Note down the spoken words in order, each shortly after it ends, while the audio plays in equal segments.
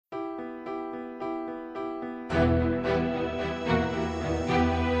Mythos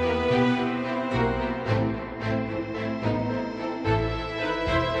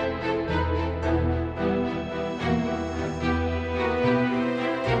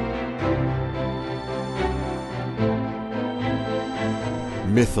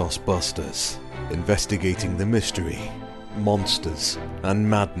Busters, investigating the mystery, monsters, and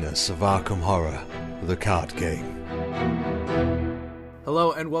madness of Arkham Horror, the card game.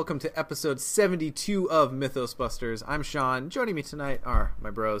 Hello and welcome to episode 72 of Mythos Busters. I'm Sean. Joining me tonight are my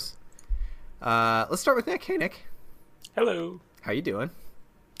bros. Let's start with Nick. Hey, Nick. Hello. How you doing?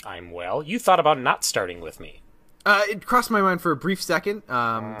 I'm well. You thought about not starting with me. It crossed my mind for a brief second.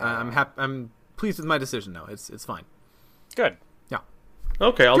 I'm pleased with my decision, though. It's fine. Good. Yeah.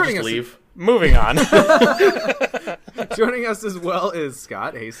 Okay, I'll just leave. Moving on. Joining us as well is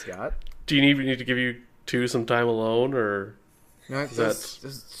Scott. Hey, Scott. Do you need to give you two some time alone, or? No,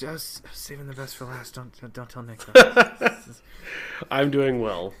 just saving the best for last. Don't tell Nick. I'm doing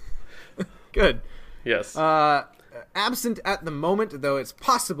well. Good. Yes. Absent at the moment, though it's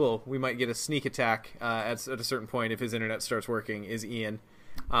possible we might get a sneak attack at a certain point if his internet starts working, is Ian.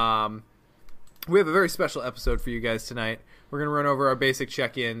 We have a very special episode for you guys tonight. We're going to run over our basic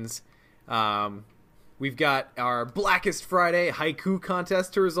check-ins. We've got our Blackest Friday haiku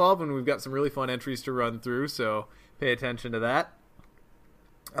contest to resolve, and we've got some really fun entries to run through, so pay attention to that.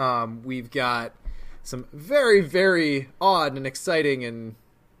 We've got some very, very odd and exciting and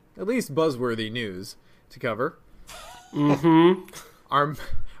at least buzzworthy news to cover. Mm-hmm.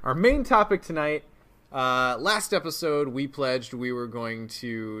 Our main topic tonight, last episode we pledged we were going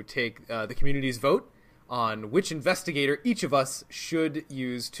to take the community's vote on which investigator each of us should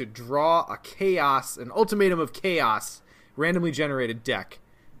use to draw an ultimatum of chaos, randomly generated deck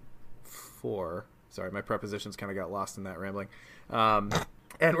for... Sorry, my prepositions kind of got lost in that rambling.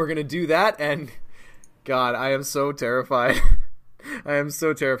 And we're going to do that, and God, I am so terrified. I am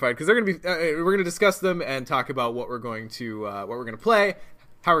so terrified, because we're going to discuss them and talk about what we're going to play,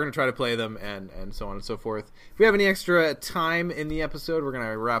 how we're going to try to play them, and so on and so forth. If we have any extra time in the episode, we're going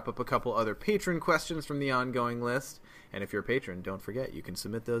to wrap up a couple other patron questions from the ongoing list. And if you're a patron, don't forget, you can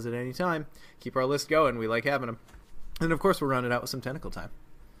submit those at any time. Keep our list going. We like having them. And, of course, we'll round it out with some tentacle time.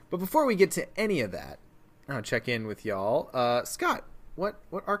 But before we get to any of that, I'll check in with y'all. Scott, what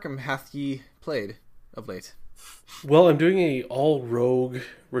Arkham hath ye played of late? Well, I'm doing a all-rogue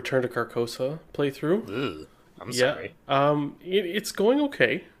Return to Carcosa playthrough. Ugh. I'm sorry. It's going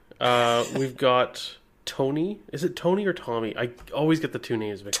okay. We've got Tony. Is it Tony or Tommy? I always get the two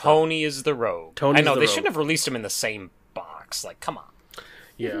names mixed up. Tony is the rogue. Tony's I know, the they rogue. shouldn't have released him in the same box. Like, come on.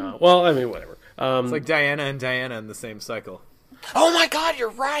 Yeah, well, I mean, whatever. It's like Diana and Diana in the same cycle. Oh my god, you're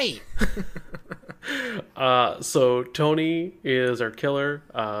right! So Tony is our killer,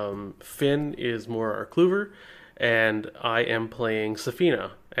 Finn is more our clover, and I am playing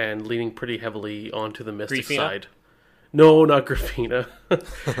Safina and leaning pretty heavily onto the mystic Griefina? side. No, not Griefina.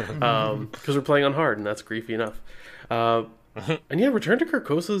 Because we're playing on hard, and that's griefy enough. And yeah, Return to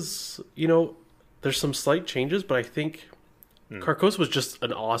Carcosa's, there's some slight changes, but I think Carcosa was just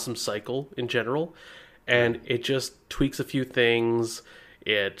an awesome cycle in general, and it just tweaks a few things.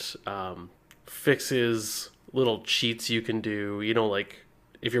 It fixes little cheats you can do, like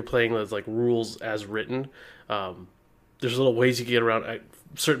if you're playing those like rules as written, there's little ways you can get around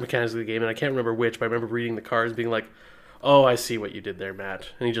certain mechanics of the game, and I can't remember which, but I remember reading the cards being like, oh, I see what you did there, Matt.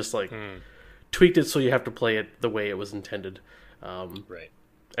 And he just tweaked it so you have to play it the way it was intended. Right.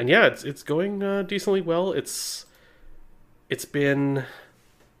 And yeah, it's going decently well. It's been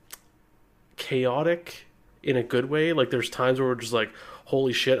chaotic in a good way. Like, there's times where we're just like,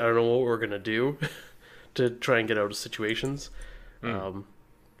 holy shit, I don't know what we're going to do to try and get out of situations.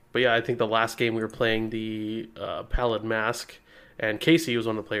 But yeah, I think the last game we were playing the Pallid Mask, and Casey was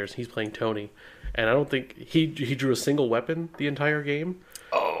one of the players. He's playing Tony. And I don't think he drew a single weapon the entire game.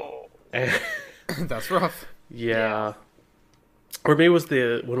 Oh. And That's rough. Yeah. Or maybe it was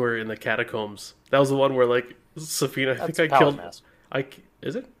when we were in the catacombs. That was the one where, like, Safina, I think I killed... Mask.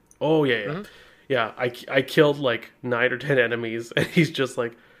 Is it? Oh, yeah. Mm-hmm. Yeah, I killed, like, 9 or 10 enemies, and he's just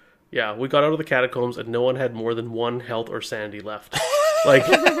like, yeah, we got out of the catacombs, and no one had more than 1 health or sanity left. Like,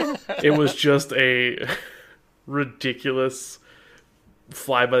 it was just a ridiculous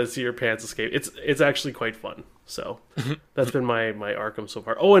fly-by-the-seat-of-your-pants escape. It's actually quite fun. So, that's been my Arkham so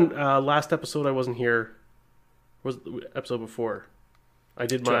far. Oh, and last episode I wasn't here. Was the episode before? I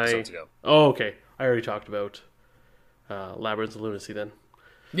did 2 episodes ago. Oh, okay. I already talked about Labyrinths of Lunacy then.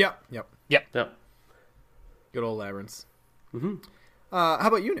 Yep. Yep. Good old Labyrinths. Mm-hmm. How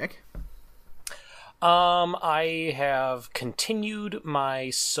about you, Nick? I have continued my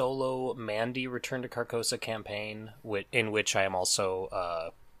solo Mandy Return to Carcosa campaign, in which I am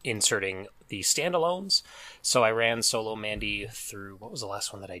also inserting the standalones. So I ran solo Mandy through, what was the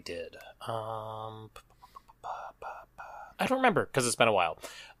last one that I did? I don't remember because it's been a while.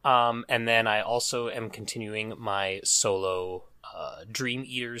 And then I also am continuing my solo Dream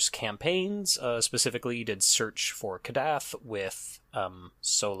Eaters campaigns. Specifically, did Search for Kadath with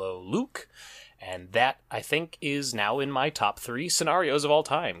solo Luke. And that, I think, is now in my top 3 scenarios of all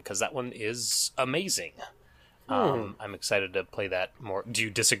time, because that one is amazing. I'm excited to play that more. Do you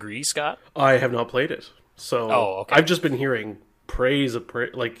disagree, Scott? I have not played it. So okay. I've just been hearing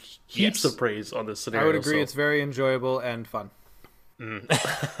heaps of praise on this scenario. I would agree. It's very enjoyable and fun. And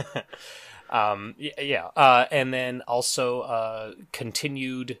then also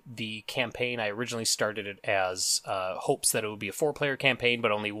continued the campaign. I originally started it as hopes that it would be a 4-player campaign,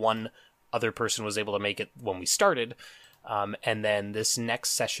 but only one other person was able to make it when we started. And then this next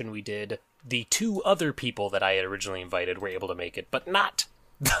session we did, the 2 other people that I had originally invited were able to make it, but not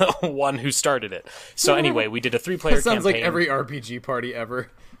the one who started it. So anyway, we did a 3-player campaign. Sounds like every RPG party ever.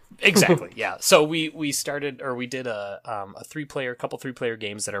 Exactly, yeah. So we did a 3-player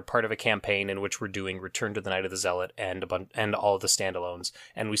games that are part of a campaign in which we're doing Return to the Night of the Zealot and all of the standalones.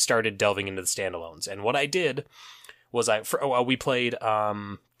 And we started delving into the standalones. And what I did was we played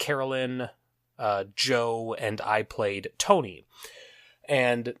Carolyn, Joe, and I played Tony.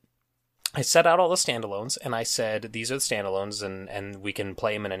 And I set out all the standalones, and I said, these are the standalones, and we can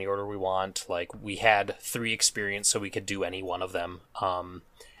play them in any order we want. Like, we had 3 experience, so we could do any one of them.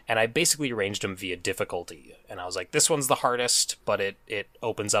 And I basically arranged them via difficulty. And I was like, this one's the hardest, but it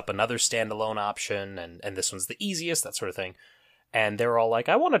opens up another standalone option, and this one's the easiest, that sort of thing. And they were all like,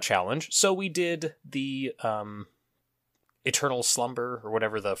 I want a challenge. So we did the Eternal Slumber, or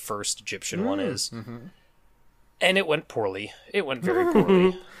whatever the first Egyptian one is. Mm-hmm. And it went poorly. It went very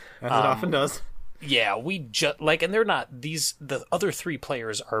poorly. As it often does. Yeah, we just, and they're not, the other 3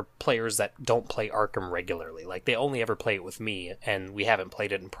 players are players that don't play Arkham regularly. Like, they only ever play it with me, and we haven't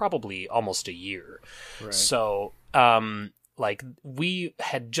played it in probably almost a year. Right. So, we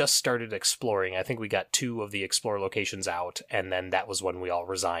had just started exploring. I think we got 2 of the explore locations out, and then that was when we all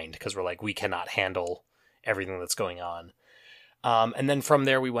resigned, because we're like, we cannot handle everything that's going on. And then from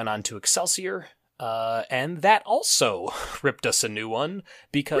there, we went on to Excelsior. And that also ripped us a new one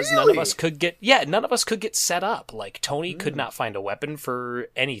because really? none of us could get set up. Like, Tony could not find a weapon for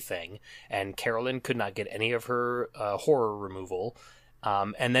anything, and Carolyn could not get any of her horror removal.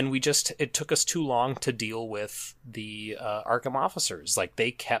 And then it took us too long to deal with the Arkham officers. Like,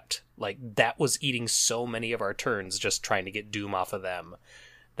 they kept, that was eating so many of our turns just trying to get Doom off of them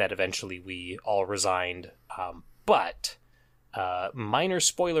that eventually we all resigned. But minor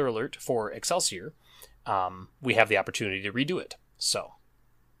spoiler alert for Excelsior, we have the opportunity to redo it. So,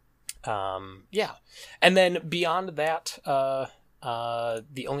 yeah. And then beyond that,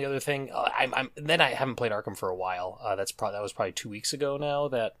 the only other thing, I haven't played Arkham for a while. That was probably 2 weeks ago now.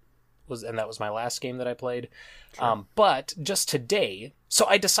 That was my last game that I played. Sure. But just today, so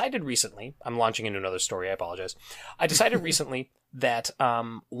I decided recently, I'm launching into another story, I apologize. I decided recently that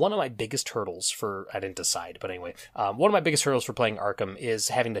one of my biggest hurdles I didn't decide, but anyway, one of my biggest hurdles for playing Arkham is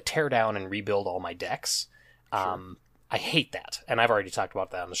having to tear down and rebuild all my decks. Sure. I hate that, and I've already talked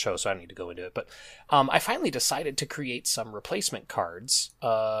about that on the show, so I don't need to go into it, but I finally decided to create some replacement cards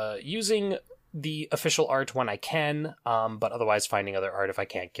using the official art when I can, but otherwise finding other art if I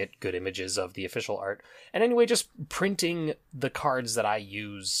can't get good images of the official art. And anyway, just printing the cards that I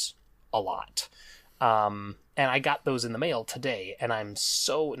use a lot. And I got those in the mail today, and I'm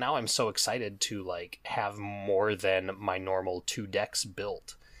so excited to have more than my normal 2 decks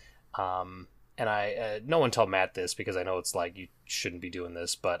built. And I no one tell Matt this because I know it's you shouldn't be doing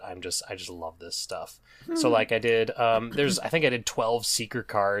this, but I just love this stuff. So I did I think I did 12 Seeker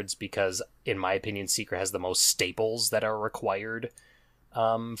cards because in my opinion Seeker has the most staples that are required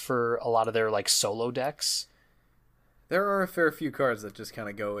for a lot of their solo decks. There are a fair few cards that just kind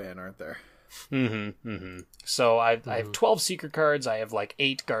of go in, aren't there? So I have 12 Seeker cards, I have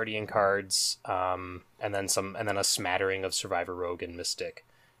 8 Guardian cards, and then a smattering of Survivor, Rogue, and Mystic.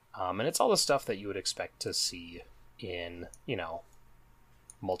 And it's all the stuff that you would expect to see in,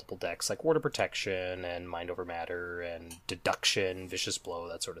 multiple decks, like Ward of Protection and Mind Over Matter and Deduction, Vicious Blow,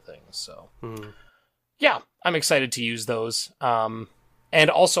 that sort of thing. So, yeah, I'm excited to use those. And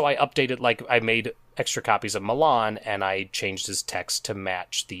also I updated, I made extra copies of Milan, and I changed his text to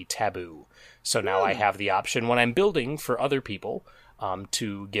match the taboo. So now I have the option when I'm building for other people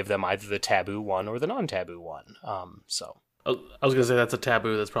to give them either the taboo one or the non-taboo one. So... I was going to say that's a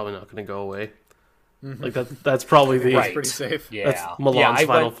taboo that's probably not going to go away. Like that's probably the It's pretty safe. Yeah, that's Milan's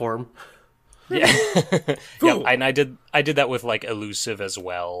final went, form. Yeah, yeah, and I did that with like elusive as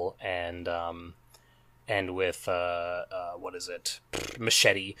well, and with what is it,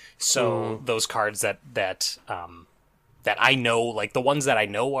 machete. So those cards that I know, like the ones that I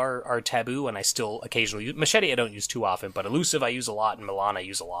know are taboo, and I still occasionally use. Machete I don't use too often, but elusive I use a lot, and Milan I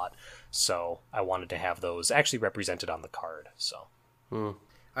use a lot. So I wanted to have those actually represented on the card. So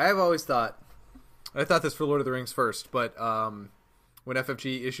I have always thought, I thought this for Lord of the Rings first, but when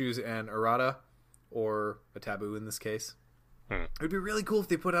FFG issues an errata, or a taboo in this case, it would be really cool if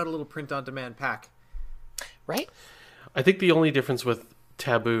they put out a little print-on-demand pack. right. I think the only difference with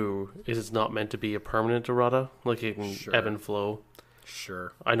taboo is it's not meant to be a permanent errata, like it can ebb and flow.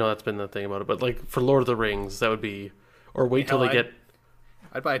 Sure. I know that's been the thing about it, but like for Lord of the Rings, that would be, or wait till they get.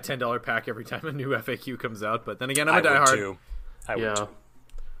 I'd buy a $10 pack every time a new FAQ comes out, but then again, I'm I a would diehard. too. I would too.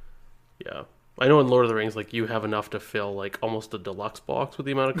 Yeah. I know in Lord of the Rings, like you have enough to fill like almost a deluxe box with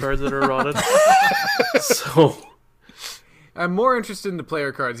the amount of cards that are errated. So I'm more interested in the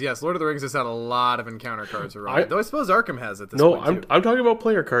player cards. Yes, Lord of the Rings has had a lot of encounter cards errata, though I suppose Arkham has at this point too. I'm talking about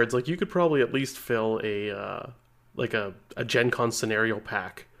player cards. Like you could probably at least fill a like a Gen Con scenario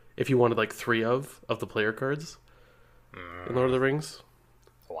pack if you wanted like 3 of the player cards in Lord of the Rings.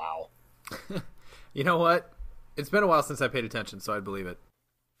 Wow. You know what? It's been a while since I paid attention, so I'd believe it.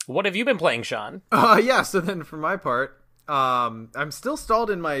 What have you been playing, Sean? Yeah, so then for my part, I'm still stalled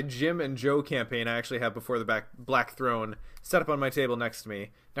in my Jim and Joe campaign I actually have before the Black Throne set up on my table next to me.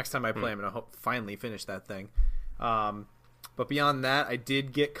 Next time I play, I'm going to finally finish that thing. But beyond that, I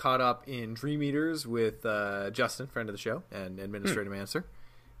did get caught up in Dream Eaters with Justin, friend of the show, and Administrative Answer.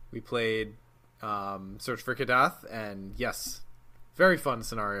 We played Search for Kadath, and yes, very fun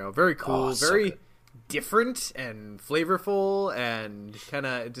scenario. Very cool, so very good. different and flavorful, and kind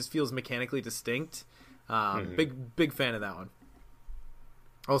of it just feels mechanically distinct. Big fan of that one.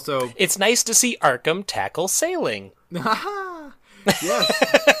 Also, It's nice to see Arkham tackle sailing. yes,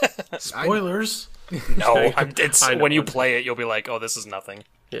 Spoilers. No, I know. when you play it, you'll be like, "Oh, this is nothing."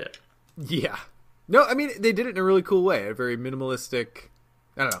 Yeah. yeah. No, I mean they did it in a really cool way, a very minimalistic.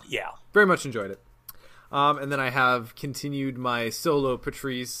 I don't know. Yeah. Very much enjoyed it. And then I have continued my solo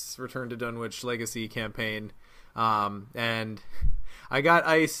Patrice Return to Dunwich Legacy campaign. And I got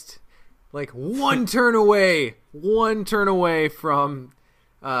iced like one turn away from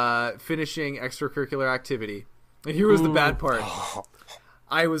finishing extracurricular activity. And here was the bad part.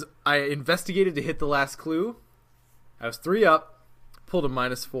 I investigated to hit the last clue. I was 3 up, pulled a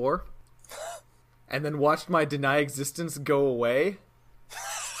 -4, and then watched my deny existence go away.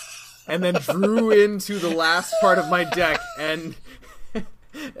 And then drew into the last part of my deck, and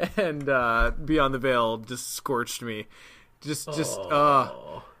Beyond the Veil just scorched me.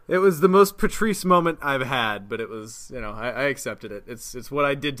 It was the most Patrice moment I've had, but it was, I accepted it. It's what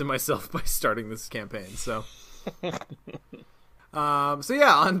I did to myself by starting this campaign. So, yeah,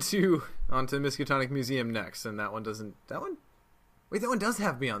 on to Miskatonic Museum next, and that one does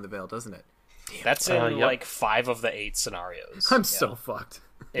have Beyond the Veil, doesn't it? That's in like 5 of the 8 scenarios. I'm so fucked.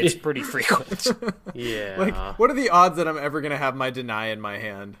 It's pretty frequent. Yeah. Like, what are the odds that I'm ever gonna have my deny in my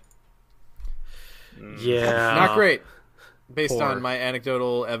hand? Yeah. Not great, based Poor. on my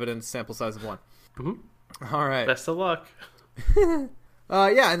anecdotal evidence sample size of 1. Mm-hmm. All right. Best of luck.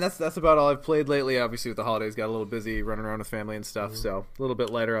 Yeah, and that's about all I've played lately. Obviously, with the holidays, got a little busy running around with family and stuff, so a little bit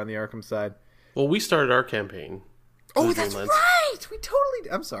lighter on the Arkham side. Well, we started our campaign. Oh, that's right! We totally...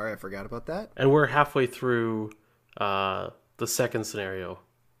 I'm sorry, I forgot about that. And we're halfway through the second scenario.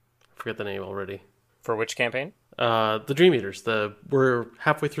 I forget the name already. For which campaign? The Dream Eaters. We're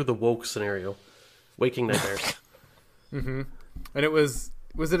halfway through the woke scenario. Waking Nightmares. Mm-hmm. And it was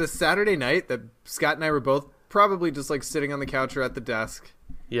it a Saturday night that Scott and I were both probably just like sitting on the couch or at the desk?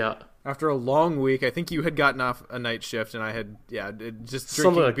 Yeah. After a long week, I think you had gotten off a night shift and I had, just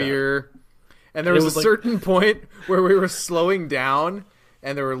Something drinking like beer. And there was a certain point where we were slowing down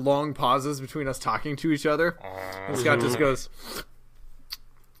and there were long pauses between us talking to each other. And Scott just goes,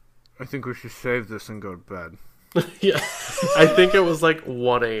 I think we should save this and go to bed. Yeah. I think it was like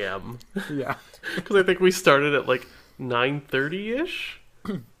 1 a.m. Yeah. Because I think we started at like 9:30-ish.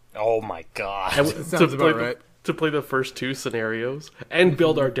 Oh my god. Sounds about right. To play the first 2 scenarios and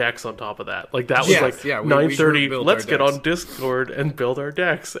build our decks on top of that. Like that was Yes, like yeah, we 9:30. Let's our get decks. on Discord and build our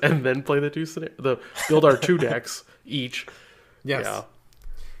decks, and then play build our 2 decks each. Yes. Yeah,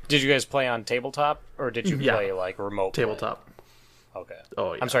 Did you guys play on tabletop or did you play like remote play? tabletop. Okay.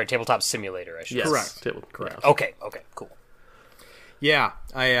 Oh, yeah. I'm sorry, tabletop simulator. I should. Yes, Correct. Correct. Okay. Cool. Yeah.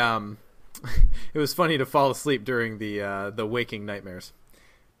 I it was funny to fall asleep during the waking nightmares.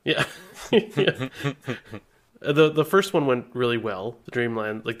 Yeah. Yeah. The first one went really well. The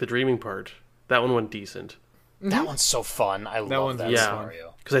Dreamland, like the dreaming part, that one went decent. That one's so fun. I love one's that really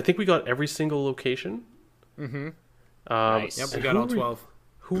scenario. Because I think we got every single location. Nice. Yep, we got all 12.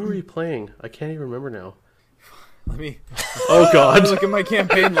 Who were we playing? I can't even remember now. Let me Oh God! look at my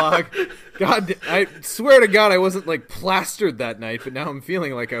campaign log. God, I swear to God, I wasn't like plastered that night, but now I'm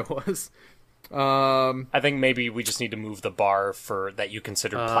feeling like I was. I think maybe we just need to move the bar for that you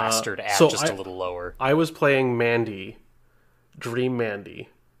consider plastered at so just a little lower. I was playing Mandy, Dream Mandy,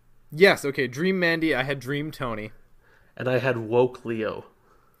 Yes, okay, Dream Mandy. I had Dream Tony, and I had Woke Leo.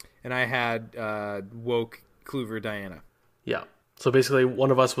 and I had Woke Clover Diana. Yeah. So basically,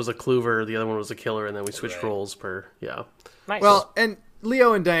 one of us was a Clover, the other one was a killer, and then we switched Right. roles per. Yeah. Nice. Well, and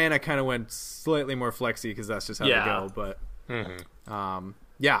Leo and Diana kind of went slightly more flexy because that's just how Yeah. they go. But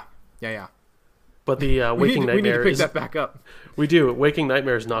yeah. But the We Waking need to Nightmare pick is that back up. we do. Waking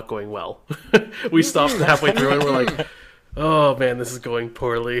Nightmare is not going well. We stopped halfway through and we're like, "Oh man, this is going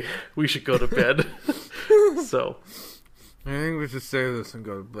poorly. We should go to bed." So I think we should save this and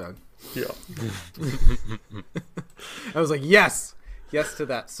go to bed. yeah. I was like, yes to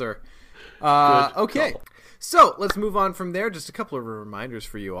that, sir. Okay, call. so let's move on from there. Just a couple of reminders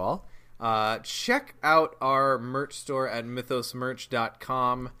for you all. Check out our merch store at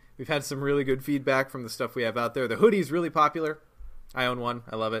mythosmerch.com. We've had some really good feedback from the stuff we have out there. The hoodie's really popular. I own one.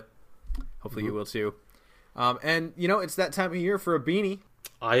 I love it. Hopefully you will too. And, you know, it's that time of year for a beanie.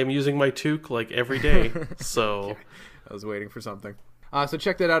 I am using my toque like every day. So I was waiting for something. So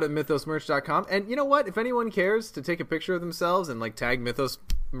check that out at mythosmerch.com. And you know what? If anyone cares to take a picture of themselves and like tag Mythos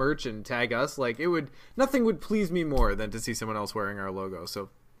merch and tag us, like nothing would please me more than to see someone else wearing our logo. So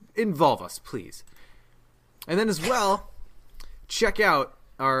involve us, please. And then as well, check out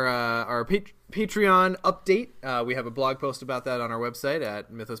our Patreon update. We have a blog post about that on our website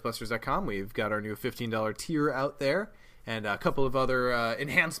at mythosbusters.com. We've got our new $15 tier out there and a couple of other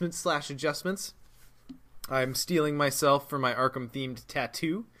enhancements / adjustments. I'm stealing myself for my Arkham-themed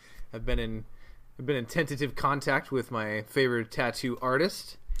tattoo. I've been in tentative contact with my favorite tattoo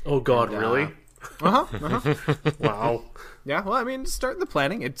artist. oh God, really? Wow. Yeah, well, I mean, starting the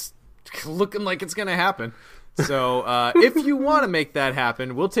planning. It's looking like it's going to happen. So if you want to make that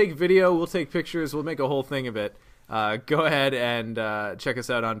happen, we'll take video, we'll take pictures, we'll make a whole thing of it. Go ahead and check us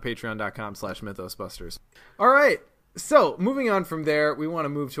out on patreon.com/mythosbusters. All right. So, moving on from there, we want to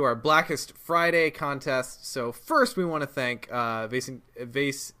move to our Blackest Friday contest. So, first, we want to thank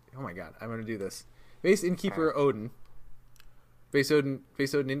Vase. Oh my God, I'm going to do this. Vase Innkeeper Odin. Vase Odin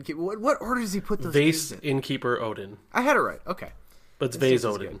Innkeeper. What order does he put those Vase names in? Innkeeper Odin. I had it right. Okay. But it's This Vase is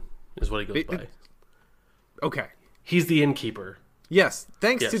Odin good. is what he goes by. Okay. He's the innkeeper. Yes.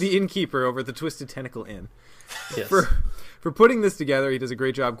 Thanks Yes. to the innkeeper over at the Twisted Tentacle Inn. Yes. For putting this together. He does a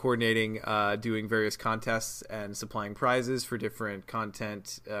great job coordinating, doing various contests and supplying prizes for different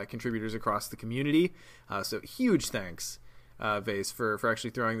content contributors across the community. So huge thanks, Vase, for actually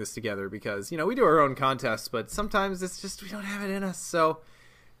throwing this together because, you know, we do our own contests, but sometimes it's just we don't have it in us. So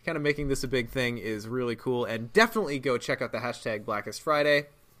kind of making this a big thing is really cool. And definitely go check out the hashtag Blackest Friday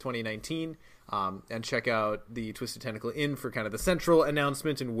 2019. And check out the Twisted Tentacle Inn for kind of the central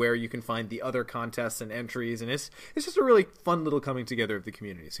announcement and where you can find the other contests and entries. And it's just a really fun little coming together of the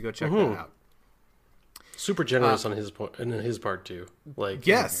community. So go check that out. Super generous on his part too. Like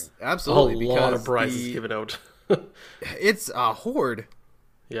Yes, a absolutely. lot because of prizes given out. it's a horde.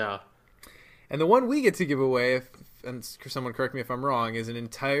 Yeah. And the one we get to give away, and someone correct me if I'm wrong, is an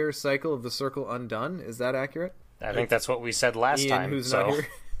entire cycle of the Circle Undone. Is that accurate? I think that's what we said last Ian, time. who's so. not here.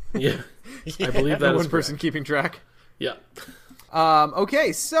 Yeah. I believe The that one is person correct. keeping track. Yeah.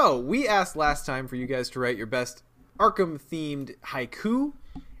 Okay, so we asked last time for you guys to write your best Arkham-themed haiku,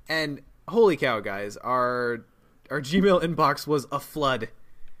 and holy cow, guys, our Gmail inbox was a flood.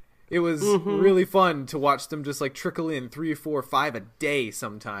 It was really fun to watch them just like trickle in 3, 4, 5 a day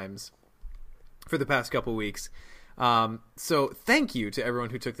sometimes for the past couple weeks. So thank you to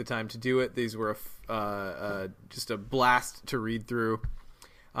everyone who took the time to do it. These were just a blast to read through.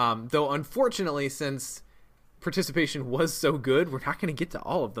 Though unfortunately, since participation was so good, we're not going to get to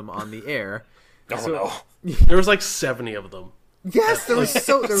all of them on the air. No. There was like 70 of them. Yes, there was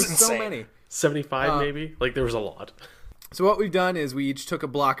so insane. many. 75 maybe? Like there was a lot. So what we've done is we each took a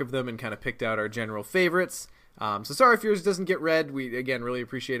block of them and kind of picked out our general favorites. So sorry if yours doesn't get read. We, again, really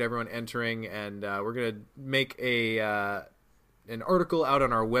appreciate everyone entering, and we're going to make an article out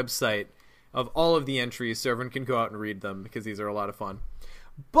on our website of all of the entries so everyone can go out and read them because these are a lot of fun.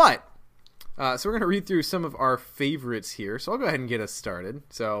 But, so we're going to read through some of our favorites here. So I'll go ahead and get us started.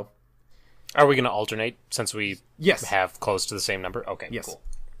 So, Are we going to alternate since we Yes. have close to the same number? Okay, yes. cool.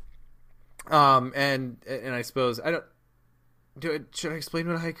 And I suppose I don't. Should I explain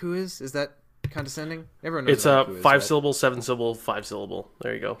what a haiku is? Is that condescending? Everyone knows It's what a haiku is, 5 right? syllable, 7 syllable, 5 syllable.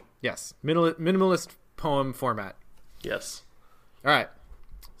 There you go. Yes, minimalist poem format. Yes. All right.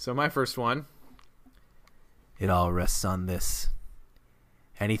 So my first one. It all rests on this.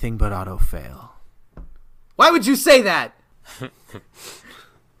 Anything but auto fail. Why would you say that?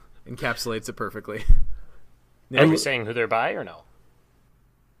 Encapsulates it perfectly. Are we saying who they're by or no?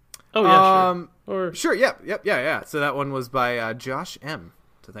 Oh yeah, sure. Or Sure. Yeah. So that one was by Josh M.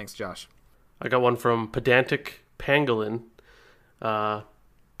 So thanks, Josh. I got one from Pedantic Pangolin.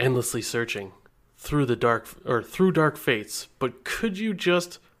 Endlessly searching through dark fates, but could you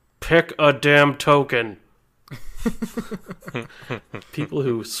just pick a damn token? People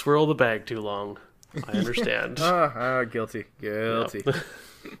who swirl the bag too long. I understand. Guilty. Yep.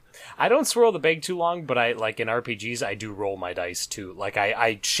 I don't swirl the bag too long, but I like in RPGs I do roll my dice too. Like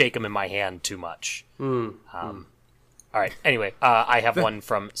I shake them in my hand too much. All right. Anyway, I have one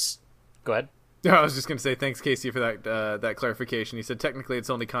from. Go ahead. No, I was just going to say thanks, Casey, for that clarification. He said technically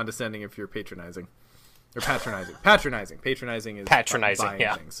it's only condescending if you're patronizing. Or patronizing. Patronizing is buying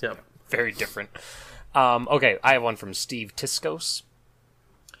yeah. things. Yep. Very different. Okay, I have one from Steve Tiscos.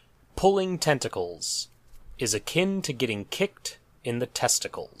 Pulling tentacles is akin to getting kicked in the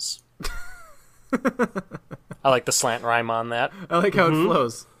testicles. I like the slant rhyme on that. I like how it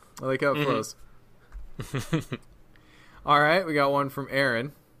flows. All right, we got one from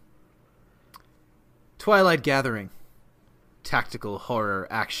Aaron. Twilight Gathering. Tactical horror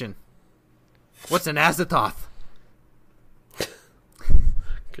action. What's an Azathoth?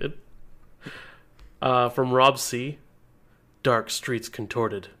 Good. From Rob C. Dark streets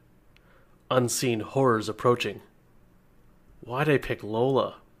contorted. Unseen horrors approaching. Why'd I pick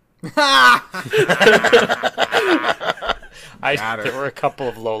Lola? There were a couple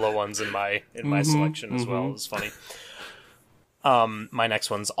of Lola ones in my selection as well. It was funny. My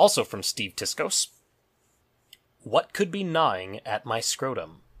next one's also from Steve Tiscos. What could be gnawing at my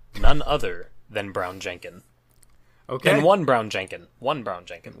scrotum? None other than Brown Jenkin. Okay. And one Brown Jenkin. One Brown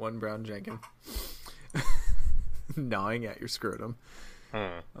Jenkin. Gnawing at your scrotum.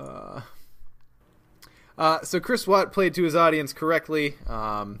 So Chris Watt played to his audience correctly.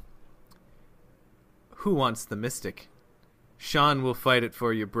 Who wants the mystic? Sean will fight it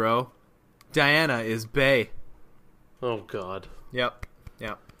for you, bro. Diana is bae. Oh God. Yep.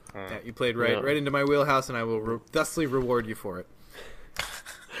 Yeah, you played right into my wheelhouse, and I will thusly reward you for it.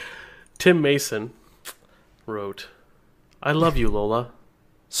 Tim Mason wrote, I love you, Lola.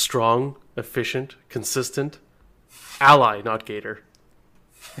 Strong, efficient, consistent. Ally, not Gator.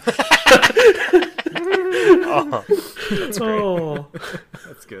 That's great. Oh,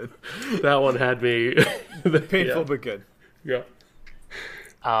 That's good. that one had me. Painful, but good. Yeah.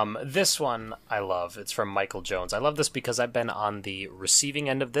 This one I love. It's from Michael Jones. I love this because I've been on the receiving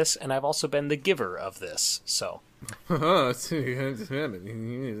end of this, and I've also been the giver of this. So,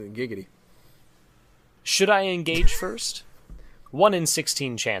 Giggity. should I engage first? 1 in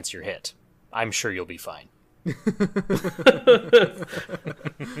 16 chance you're hit. I'm sure you'll be fine.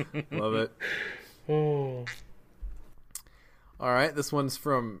 Love it. Oh. All right, this one's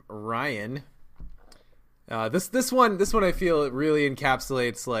from Ryan. This one I feel it really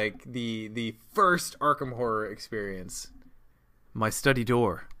encapsulates like the first Arkham Horror experience. My study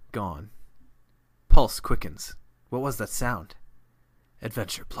door gone. Pulse quickens. What was that sound?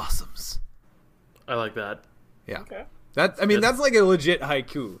 Adventure blossoms. I like that. Yeah. Okay. That's like a legit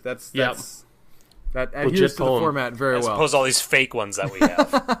haiku. That adheres Legit to the poem. format very I well. suppose all these fake ones that we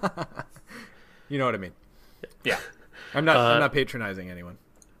have. You know what I mean. Yeah, I'm not patronizing anyone.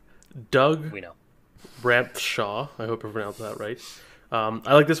 Doug we know. Rampshaw. I hope I pronounced that right.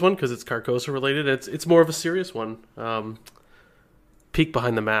 I like this one because it's Carcosa related. It's more of a serious one. Peek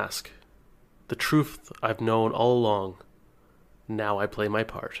behind the mask. The truth I've known all along. Now I play my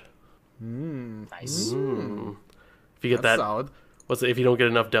part. Nice. If you get That's that, solid. if you don't get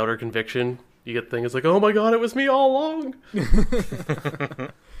enough doubt or conviction, you get things like, oh my God, it was me all along.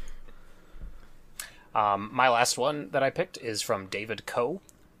 My last one that I picked is from David Coe.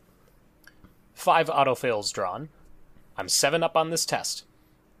 5 auto fails drawn. I'm 7 up on this test.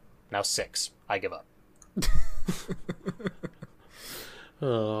 Now 6. I give up.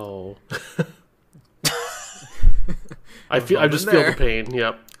 Oh. I just feel the pain.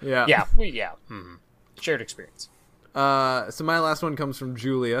 Yep. Yeah. Yeah. Mm-hmm. Shared experience. So my last one comes from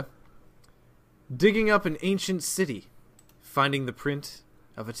Julia. Digging up an ancient city, finding the print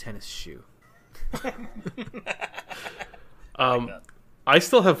of a tennis shoe. I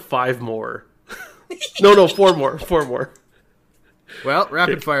still have 5 more. No, 4 more. 4 more. Well,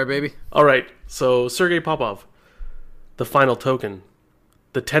 rapid fire, baby. All right. So Sergei Popov, the final token.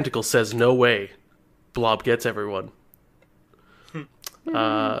 The tentacle says no way. Blob gets everyone.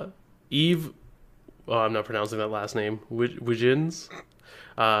 Eve. Oh, I'm not pronouncing that last name. Wijins.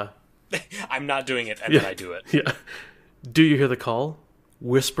 I'm not doing it, and then I do it. Yeah. Do you hear the call?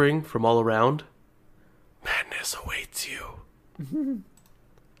 Whispering from all around. Madness awaits you.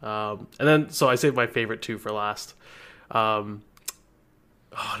 And then, so I saved my favorite two for last. And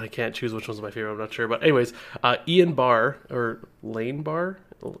I can't choose which one's my favorite. I'm not sure, but anyways, Ian Barr or Lane Barr,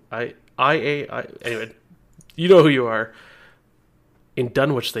 anyway, you know who you are. In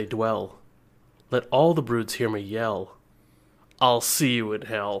Dunwich they dwell. Let all the broods hear me yell. I'll see you in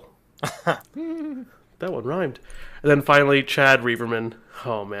hell. That one rhymed. And then finally, Chad Reaverman.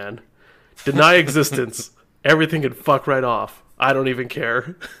 Oh man, deny existence. Everything can fuck right off. I don't even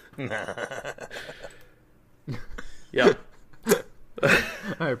care. Yeah.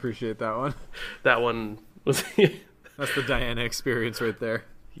 I appreciate that one. That one was. That's the Diana experience right there.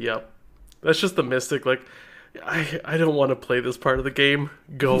 Yep. That's just the mystic. Like, I don't want to play this part of the game.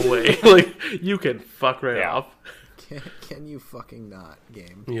 Go away. Like, you can fuck right off. Can you fucking not,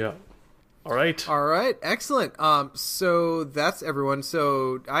 game? Yeah. All right. Excellent. So that's everyone.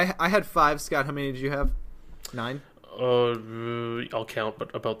 So I had 5. Scott, how many did you have? 9. I'll count,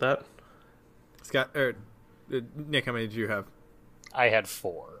 but about that. Scott or Nick, how many did you have? I had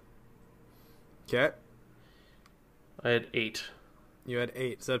 4. Okay. I had 8. You had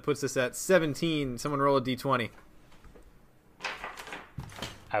 8, so that puts us at 17. Someone roll a d20.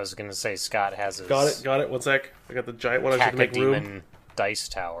 I was gonna say Scott has his Got it. 1 sec. I got the giant one. I should make room. Cacodemon dice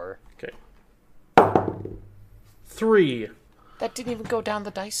tower. Okay. 3. That didn't even go down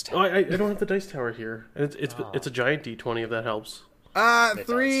the dice Oh, tower. I don't have the dice tower here, and it's a giant D20 if that helps.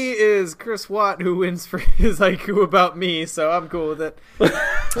 3 is Chris Watt, who wins for his haiku about me, so I'm cool with it. Oh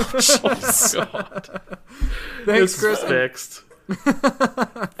God. Thanks, This Chris. is fixed. You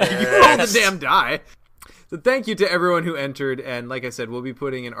rolled the damn die. So thank you to everyone who entered, and like I said, we'll be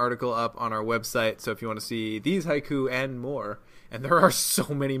putting an article up on our website, so if you want to see these haiku and more, and there are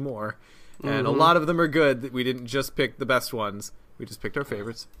so many more, and a lot of them are good. We didn't just pick the best ones. We just picked our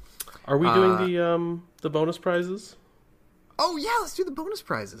favorites. Are we doing the bonus prizes? Oh yeah, let's do the bonus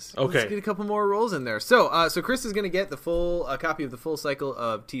prizes. Okay. Let's get a couple more rolls in there. So Chris is going to get the full copy of the full cycle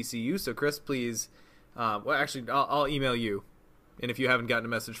of TCU. So Chris, please, well actually, I'll email you, and if you haven't gotten a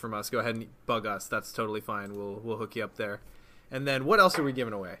message from us, go ahead and bug us. That's totally fine. We'll hook you up there. And then what else are we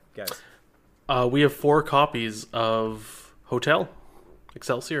giving away, guys? We have 4 copies of Hotel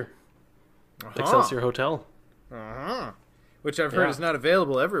Excelsior. Excelsior Hotel. Which I've heard is not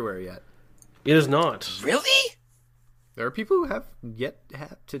available everywhere yet. It is not. Really? There are people who have yet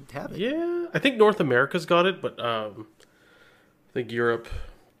to have it. Yeah, I think North America's got it, but I think Europe.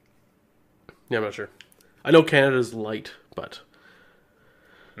 Yeah, I'm not sure. I know Canada's light, but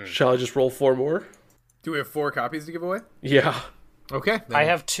shall I just roll 4 more? Do we have 4 copies to give away? Yeah, Okay. I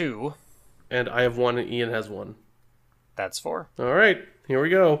have 2. and I have 1, and Ian has 1. That's 4. All right, here we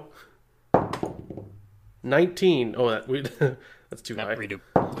go. 19. Oh, that's too high. Redo.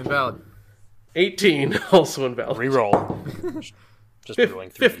 Invalid. 18, also invalid. Reroll. Just rolling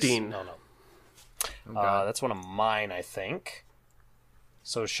 15. Oh, no. That's one of mine, I think.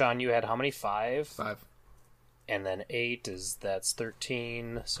 So, Sean, you had how many? 5? 5. And then 8 that's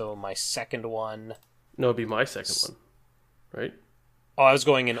 13. So my second one. No, it'd be my second one, right? Oh, I was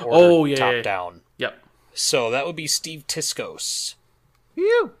going in order, top yeah. down. Yep. So that would be Steve Tiscos.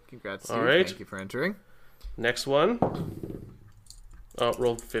 Phew. Congrats, Steve. All right. Thank you for entering. Next one. Oh,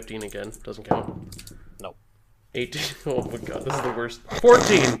 rolled 15 again. Doesn't count. Nope. 18. Oh my god, this is the worst.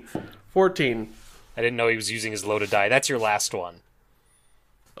 14. 14. I didn't know he was using his loaded die. That's your last one.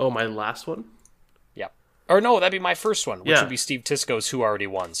 Oh, my last one? Yep. Or no, that'd be my first one, which Yeah. would be Steve Tiscos, who already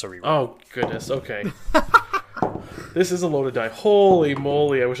won. So reroll. Oh, goodness. Okay. This is a loaded die. Holy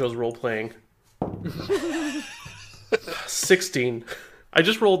moly, I wish I was role-playing. 16. I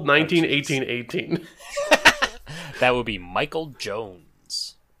just rolled 19, 18, 18. That would be Michael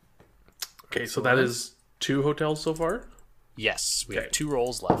Jones. Okay, so that is 2 hotels so far? Yes, we Okay. have 2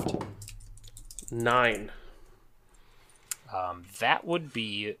 rolls left. 9. That would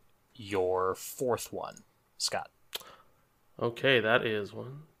be your 4th one, Scott. Okay, that is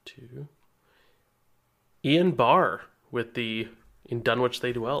 1, 2. Ian Barr with the In Dunwich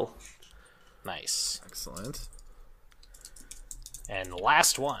They Dwell. Nice. Excellent. And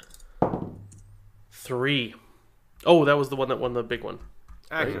last one. 3. Oh, that was the one that won the big one.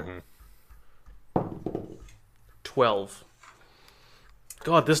 Accurate. 12.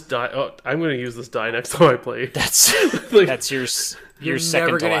 God, this die. Oh, I'm going to use this die next time I play. That's Like, that's your You're second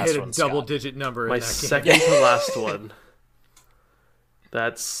never to gonna last hit a one, Scott. double-digit number my in that second to last one.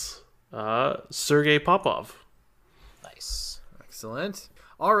 That's Sergei Popov. Nice. game. Excellent.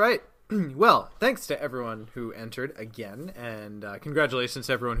 All right. Well, thanks to everyone who entered again, and congratulations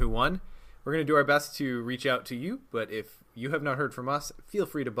to everyone who won. We're going to do our best to reach out to you, but if you have not heard from us, feel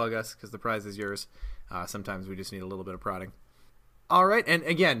free to bug us because the prize is yours. Sometimes we just need a little bit of prodding. All right, and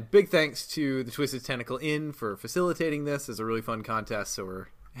again, big thanks to the Twisted Tentacle Inn for facilitating this. It's a really fun contest, so we're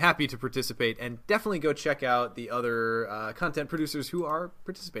happy to participate, and definitely go check out the other content producers who are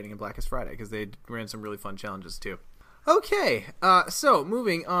participating in Blackest Friday because they ran some really fun challenges too. Okay, so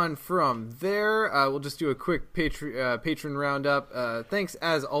moving on from there, we'll just do a quick patron roundup. Thanks,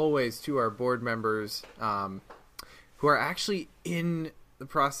 as always, to our board members who are actually in the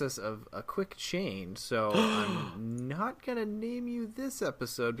process of a quick change. So I'm not going to name you this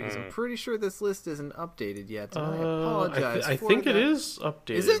episode because I'm pretty sure this list isn't updated yet. And I apologize I for think that. it is updated.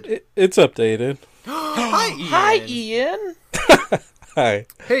 Is it? It's updated. Hi, Ian. Hi, Ian. Hi.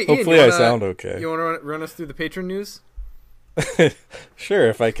 Hey, Ian, Hopefully you I wanna- sound okay. You want to run us through the patron news? Sure,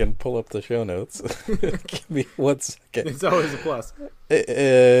 if I can pull up the show notes. Give me 1 second. It's always a plus.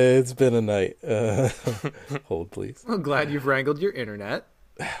 It's been a night. Hold, please. I'm glad you've wrangled your internet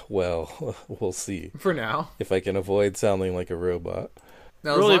Well, we'll see for now. if I can avoid sounding like a robot.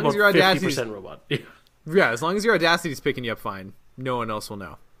 Now, Really, as long as your about Audacity's 50% robot. Yeah. yeah, as long as your Audacity's picking you up fine, no one else will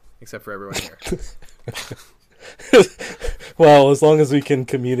know except for everyone here. Well, as long as we can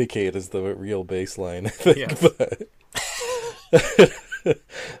communicate is the real baseline, I think. Yes. But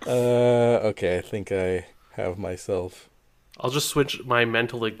okay, I think I have myself. I'll just switch my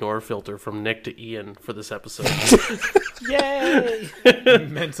mental ignore filter from Nick to Ian for this episode. Yay!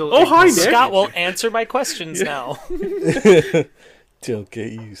 Mental. Oh, hi, Nick. Scott will answer my questions now. Don't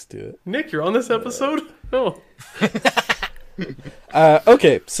get used to it. Nick, you're on this episode? Oh.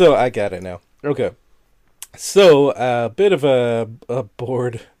 Okay, so I got it now. Okay. So, a bit of a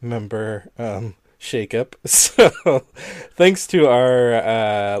board member shakeup. So, thanks to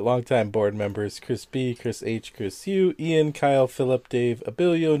our longtime board members, Chris B., Chris H., Chris U., Ian, Kyle, Philip, Dave,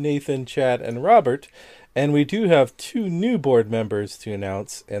 Abilio, Nathan, Chad, and Robert. And we do have 2 new board members to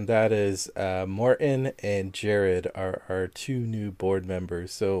announce, and that is Martin and Jared are our 2 new board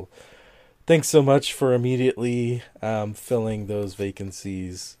members. So, thanks so much for immediately filling those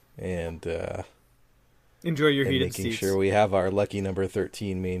vacancies and Enjoy your and heated making seats. sure we have our lucky number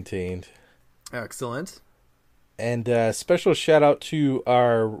 13 maintained. Excellent. And special shout out to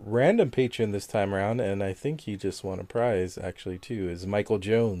our random patron this time around, and I think he just won a prize actually too, is Michael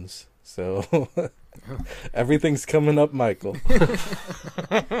Jones. So everything's coming up, Michael.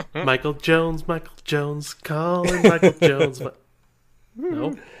 Michael Jones, calling Michael Jones.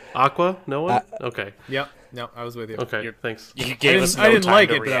 No? Aqua? No one? Okay. Yep. No, I was with you. Okay, You're- thanks. You gave us no I didn't time like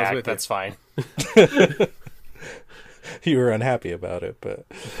to it, but I was react. with you. That's fine. You were unhappy about it, but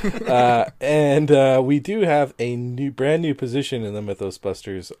and we do have a brand new position in the Mythos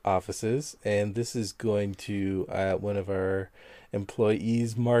Busters offices, and this is going to one of our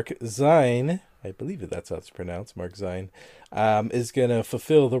employees, Mark Zine. I believe that's how it's pronounced. Mark Zine is going to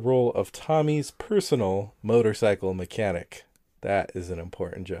fulfill the role of Tommy's personal motorcycle mechanic. That is an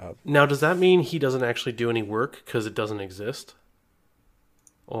important job. Now, does that mean he doesn't actually do any work because it doesn't exist?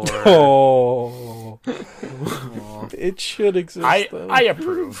 Or Oh, it should exist. though. I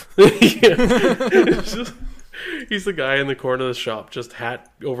approve. It's just- he's the guy in the corner of the shop, just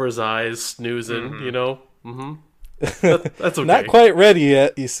hat over his eyes, snoozing, you know? Mm-hmm. That's okay. Not quite ready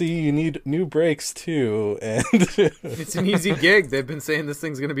yet. You see, you need new brakes too, and It's an easy gig. They've been saying this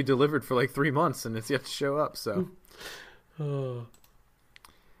thing's going to be delivered for like 3 months, and it's yet to show up. So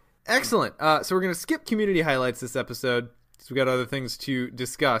excellent. So we're going to skip community highlights this episode because we got other things to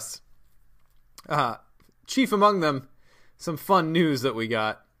discuss. Chief among them, some fun news that we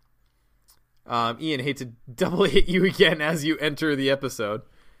got. Ian, hate to double hit you again as you enter the episode.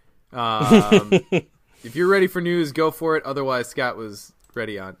 If you're ready for news, go for it. Otherwise, Scott was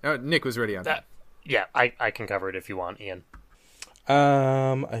ready on. Nick was ready on. Yeah, I can cover it if you want, Ian.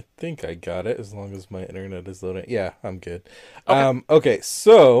 I think I got it as long as my internet is loading. Yeah, I'm good. Okay,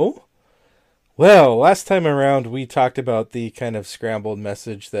 so, well, last time around we talked about the kind of scrambled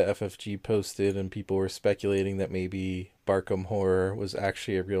message that FFG posted, and people were speculating that maybe Barkham Horror was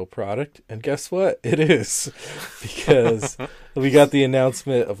actually a real product. And guess what? It is, because we got the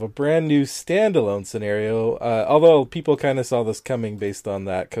announcement of a brand new standalone scenario. Although people kind of saw this coming based on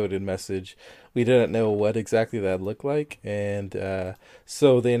that coded message, we didn't know what exactly that looked like. And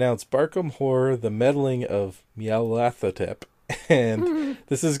so they announced Barkham Horror, the Meddling of Meowlathotep. and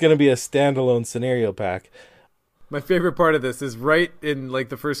this is going to be a standalone scenario pack. My favorite part of this is right in like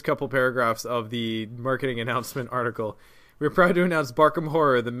the first couple paragraphs of the marketing announcement article. We're proud to announce Barkham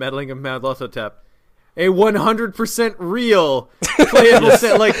Horror, the meddling of Mad Lototep. A 100% real playable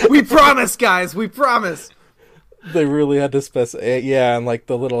set. Like, we promise, guys, we promise. They really had to specify. Yeah, and like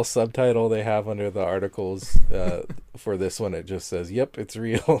the little subtitle they have under the articles for this one, it just says, "Yep, it's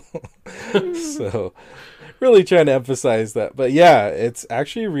real." So, really trying to emphasize that. But yeah, it's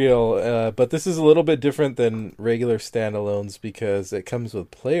actually real. But this is a little bit different than regular standalones because it comes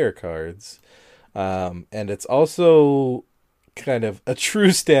with player cards, and it's also kind of a true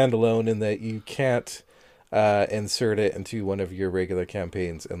standalone in that you can't insert it into one of your regular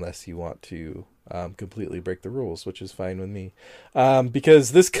campaigns unless you want to completely break the rules, which is fine with me,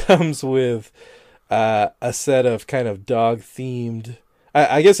 because this comes with a set of kind of dog themed.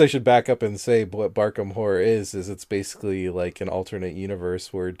 I guess I should back up and say what Barkham Horror is it's basically like an alternate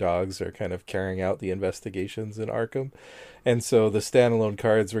universe where dogs are kind of carrying out the investigations in Arkham. And so the standalone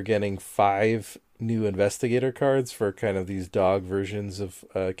cards, we're getting 5 new investigator cards for kind of these dog versions of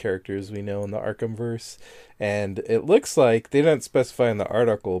characters we know in the Arkhamverse. And it looks like, they didn't specify in the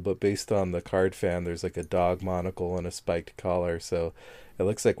article, but based on the card fan, there's like a dog monocle and a spiked collar. So it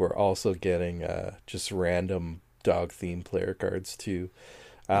looks like we're also getting just random dog-themed player cards too.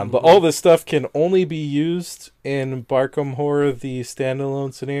 But all this stuff can only be used in Barkham Horror, the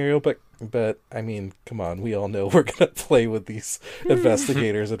standalone scenario. But I mean, come on, we all know we're gonna play with these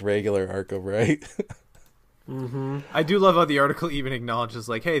investigators in regular Arkham, right? I do love how the article even acknowledges,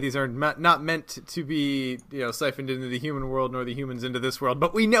 like, hey, these are not meant to be, siphoned into the human world nor the humans into this world,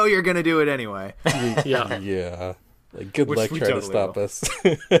 but we know you're gonna do it anyway. Yeah. Like, good Which luck we trying to totally stop will. us.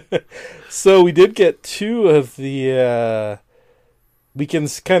 So we did get 2 of the. We can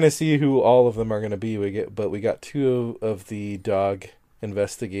kind of see who all of them are going to be. We got 2 of the dog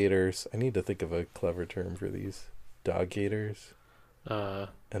investigators. I need to think of a clever term for these dog gators.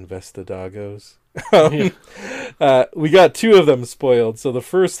 Investidogos. We got 2 of them spoiled. So the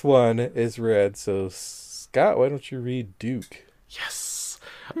first one is red. So Scott, why don't you read Duke? Yes.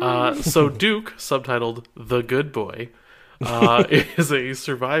 So Duke, subtitled The Good Boy, is a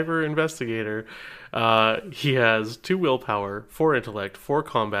survivor investigator. He has 2 willpower, 4 intellect, 4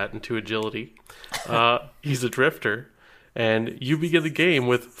 combat, and 2 agility. He's a drifter, and you begin the game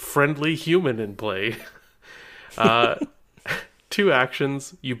with friendly human in play. 2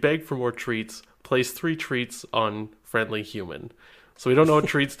 actions, you beg for more treats, place 3 treats on friendly human. So we don't know what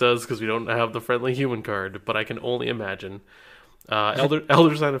treats does because we don't have the friendly human card, but I can only imagine.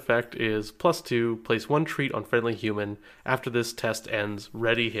 Elder Sign effect is +2, place 1 treat on friendly human. After this test ends,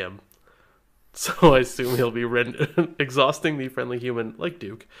 ready him. So I assume he'll be exhausting the friendly human like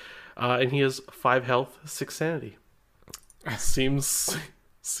Duke. And he has 5 health, 6 sanity. Seems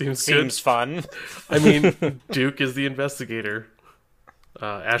good. Fun. I mean, Duke is the investigator.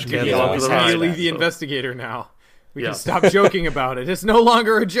 Ashcan's He's on to the ride. really the investigator now. We Yeah. can stop joking about it. It's no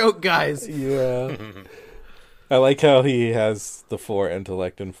longer a joke, guys. Yeah. I like how he has the 4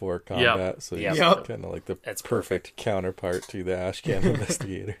 intellect and 4 combat. So he's Yep. kind of like the That's perfect counterpart to the Ashcan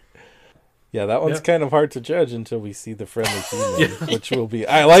investigator. Yeah, that one's kind of hard to judge until we see the friendly human, which will be.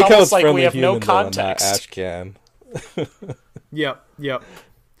 I like how almost it's like friendly we have no human, though, and not context. Ashcan. Yep. And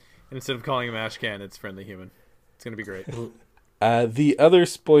instead of calling him Ashcan, it's friendly human. It's going to be great. The other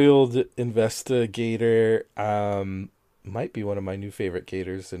spoiled investigator might be one of my new favorite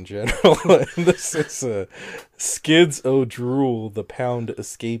gators in general. And this is Skids O'Drool, the Pound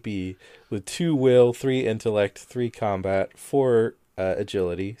Escapee, with 2 will, 3 intellect, 3 combat, 4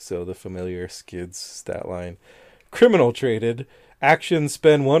 agility, so the familiar Skids stat line. Criminal traded. Action,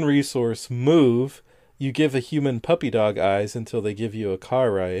 spend 1 resource, move. You give a human puppy dog eyes until they give you a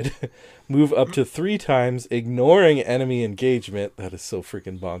car ride. Move up to 3 times, ignoring enemy engagement. That is so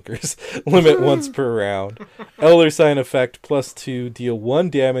freaking bonkers. Limit once per round. Elder Sign effect +2. Deal 1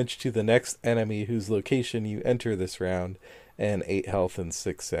 damage to the next enemy whose location you enter this round. And 8 health and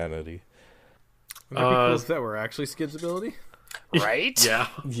 6 sanity. Wouldn't that be cool if that were actually Skid's ability? Right? Yeah.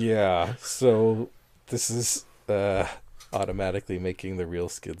 Yeah, so this is automatically making the real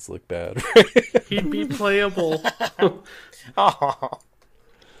Skids look bad. He'd be playable. Oh.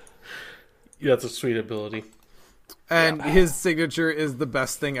 Yeah, that's a sweet ability. And his signature is the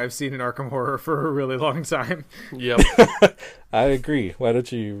best thing I've seen in Arkham Horror for a really long time. Yep. I agree. Why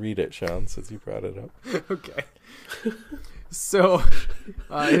don't you read it, Sean, since you brought it up? Okay. So,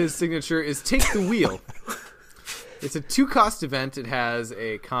 his signature is Take the Wheel. It's a 2-cost event. It has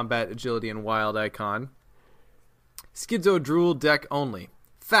a combat, agility, and wild icon. Skidzo Drool deck only.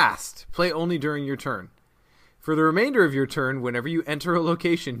 Fast. Play only during your turn. For the remainder of your turn, whenever you enter a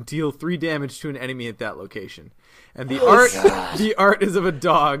location, deal 3 damage to an enemy at that location. And the art is of a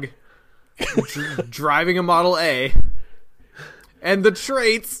dog driving a Model A. And the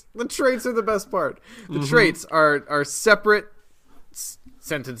traits are the best part. The traits are separate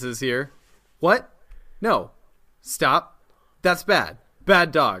sentences here. What? No. Stop. That's bad.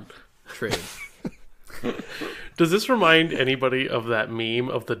 Bad dog. Trait. Does this remind anybody of that meme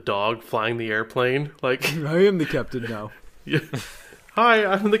of the dog flying the airplane? Like, I am the captain now. yeah. Hi,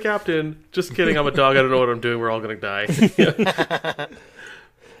 I'm the captain. Just kidding, I'm a dog. I don't know what I'm doing. We're all gonna die.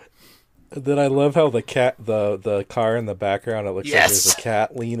 Then I love how the car in the background, it looks like there's a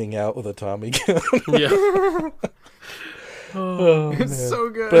cat leaning out with a Tommy gun. Yeah. It's so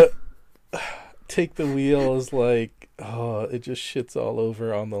good. But take the wheel is like, it just shits all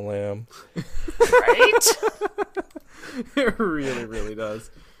over on the lamb. Right? It really, really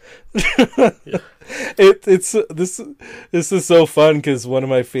does. This is so fun because one of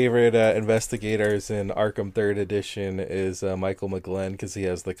my favorite investigators in Arkham 3rd Edition is Michael McGlenn, because he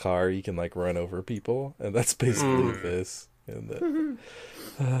has the car you can like run over people, and that's basically this. And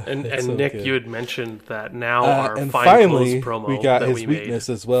so Nick, good. You had mentioned that now our and Fine finally Clothes promo we got that his we weakness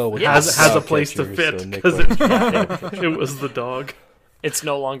made as well, which has is a place to catcher, fit so Nick because went- it was the dog. It's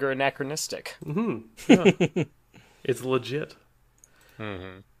no longer anachronistic. Yeah. It's legit.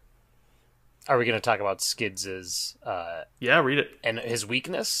 Are we going to talk about Skids' Yeah, read it. and his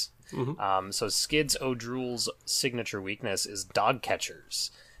weakness? So Skids O'Drool's signature weakness is Dog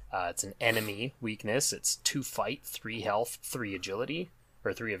Catchers. It's an enemy weakness. It's 2 fight, 3 health, 3 agility,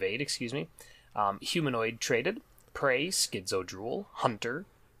 or 3 evade, excuse me. Humanoid traded, prey, Skids O'Drool, hunter,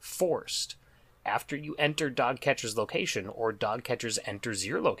 forced. After you enter Dog Catcher's location, or Dog Catchers enters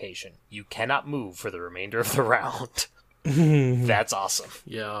your location, you cannot move for the remainder of the round. That's awesome.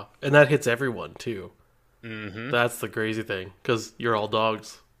 Yeah, and that hits everyone too. That's the crazy thing, because you're all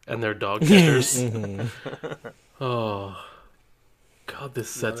dogs and they're dog catchers. Oh god, this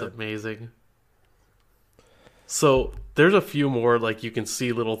set's amazing. So there's a few more, like, you can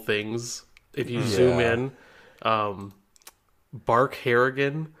see little things if you zoom in. Bark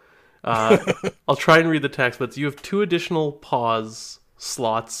Harrigan. I'll try and read the text, but you have 2 additional pause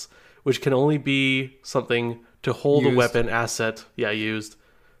slots, which can only be something to hold Used. a weapon asset. Yeah, used.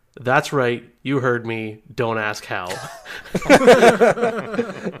 That's right. You heard me. Don't ask how.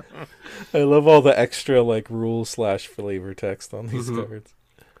 I love all the extra like rule / flavor text on these cards.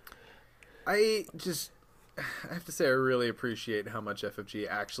 I have to say I really appreciate how much FFG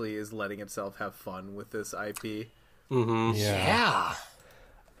actually is letting itself have fun with this IP. Yeah.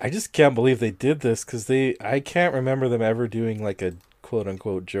 I just can't believe they did this, because I can't remember them ever doing like a quote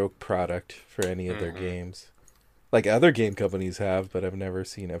unquote joke product for any of their games. Like other game companies have, but I've never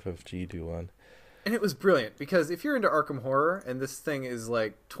seen FFG do one. And it was brilliant, because if you're into Arkham Horror and this thing is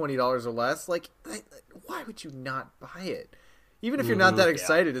like $20 or less, like, why would you not buy it? Even if you're not that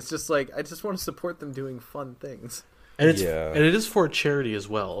excited, it's just like, I just want to support them doing fun things. And it's and it is for a charity as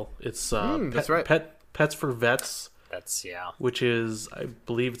well. It's that's right. Pets for Vets. That's, Which is, I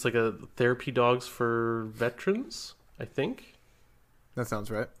believe it's like a therapy dogs for veterans, I think. That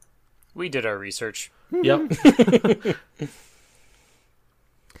sounds right. We did our research. Yep.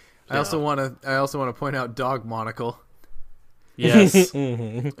 I also want to point out Dog Monocle, Yes.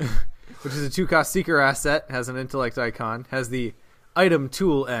 which is a 2-cost seeker asset, has an intellect icon, has the item,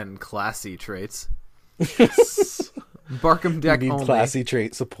 tool, and classy traits. Barkham deck You need only. classy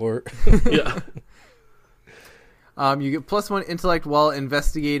trait support. Yeah. You get +1 intellect while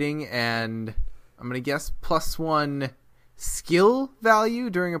investigating, and I'm gonna guess +1 skill value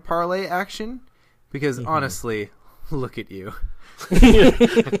during a parlay action, because honestly, look at you.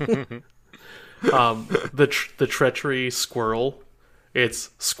 The treachery squirrel. It's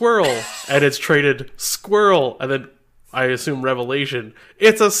squirrel, and it's traded squirrel, and then I assume revelation.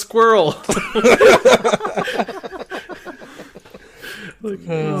 It's a squirrel.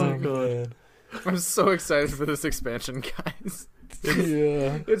 Oh my god. I'm so excited for this expansion, guys.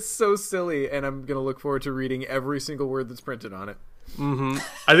 Yeah. It's so silly, and I'm gonna look forward to reading every single word that's printed on it.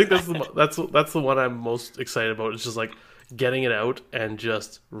 I think that's the one I'm most excited about. It's just like getting it out and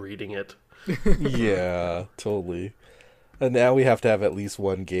just reading it. Yeah, totally. And now we have to have at least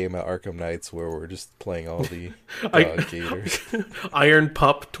one game at Arkham Knights where we're just playing all the dog gators. Iron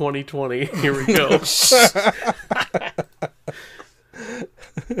Pup 2020. Here we go.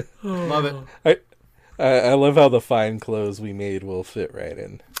 Love it. I love how the fine clothes we made will fit right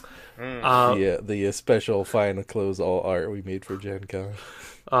in. The special fine clothes all art we made for Gen Con.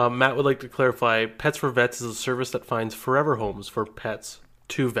 Matt would like to clarify, Pets for Vets is a service that finds forever homes for pets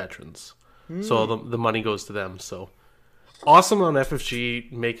to veterans. So the money goes to them. So awesome on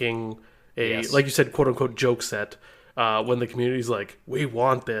FFG making a, like you said, quote unquote joke set when the community's like, we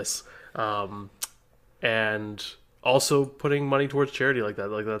want this. And also putting money towards charity like that.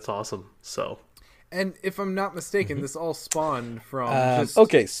 Like, that's awesome. So. And if I'm not mistaken, this all spawned from just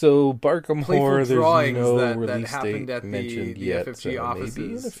okay, so Barkham playful Horror, there's drawings no that release happened date at mentioned the yet, FFG so maybe in a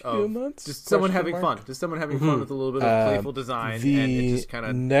offices few of months? just someone Question having mark? fun. Just someone having fun with a little bit of playful design, and it just kind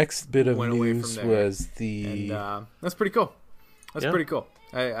of next bit of went away news from there. was the And that's pretty cool. That's pretty cool.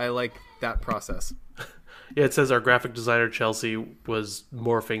 I like that process. Yeah, it says our graphic designer Chelsea was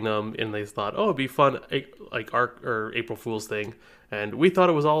morphing them, and they thought, "Oh, it'd be fun, like Arc or April Fool's thing." And we thought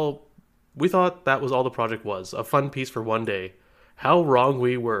that was all the project was, a fun piece for one day. How wrong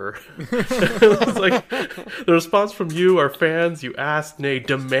we were! It was like the response from you, our fans. You asked, nay,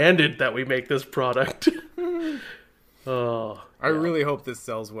 demanded that we make this product. I really hope this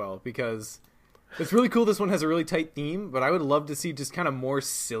sells well because it's really cool. This one has a really tight theme, but I would love to see just kind of more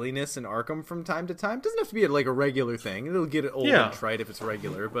silliness in Arkham from time to time. It doesn't have to be like a regular thing. It'll get old and trite if it's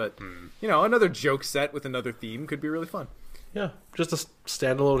regular, but another joke set with another theme could be really fun. Yeah, just a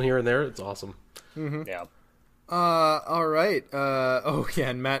standalone here and there. It's awesome. Mm-hmm. Yeah. All right.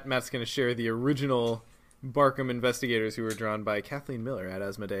 And Matt's going to share the original Barkham investigators who were drawn by Kathleen Miller at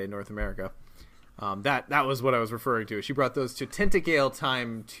Asmodee North America. That was what I was referring to. She brought those to Tentacale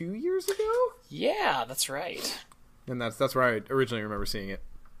Time 2 years ago. Yeah, that's right. And that's where I originally remember seeing it.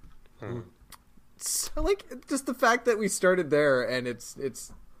 I like just the fact that we started there, and it's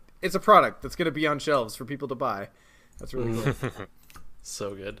a product that's going to be on shelves for people to buy. That's really cool.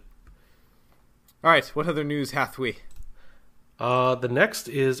 So good. All right, what other news hath we? The next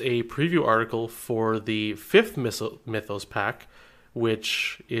is a preview article for the 5th Mythos pack,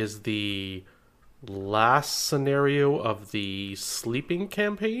 which is the last scenario of the sleeping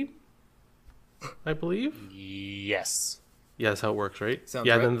campaign, I believe. Yes. Yeah, that's how it works, right? Sounds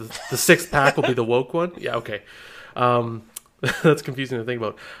yeah, right. then the 6th pack will be the woke one. Yeah, okay. That's confusing to think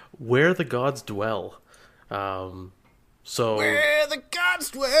about. Where the gods dwell. So Where the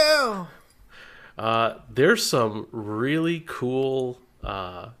gods dwell. There's some really cool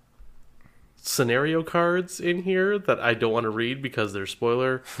scenario cards in here that I don't want to read because they're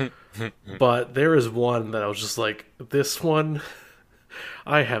spoiler. But there is one that I was just like, this one,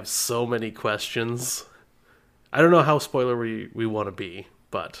 I have so many questions. I don't know how spoiler we want to be,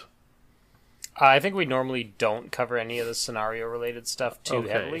 but I think we normally don't cover any of the scenario related stuff too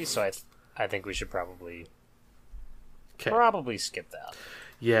heavily, so I think we should probably skip that.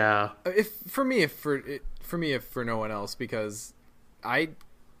 Yeah. If for no one else, because I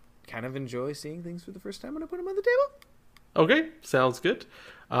kind of enjoy seeing things for the first time when I put them on the table. Okay, sounds good.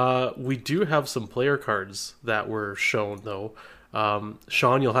 We do have some player cards that were shown, though.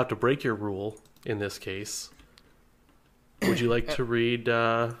 Sean, you'll have to break your rule in this case. Would you like to read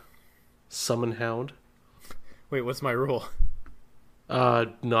Summon Hound? Wait, what's my rule?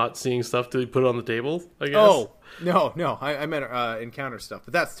 Not seeing stuff to put it on the table, I guess. Oh, no. I meant encounter stuff,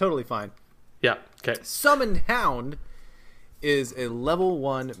 but that's totally fine. Yeah, okay. Summoned Hound is a level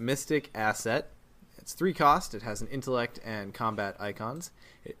 1 mystic asset. It's 3 cost. It has an intellect and combat icons.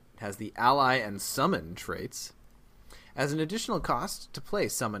 It has the ally and summon traits. As an additional cost, to play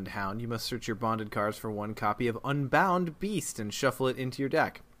Summoned Hound, you must search your bonded cards for 1 copy of Unbound Beast and shuffle it into your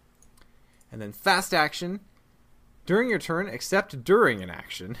deck. And then fast action, during your turn, except during an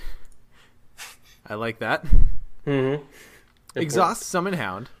action. I like that. Mm-hmm. Exhaust Summon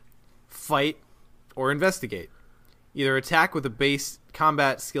Hound, fight, or investigate. Either attack with a base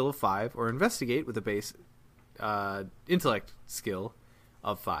combat skill of 5, or investigate with a base intellect skill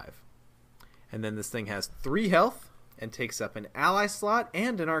of 5. And then this thing has 3 health, and takes up an ally slot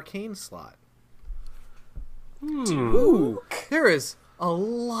and an arcane slot. Ooh, there is a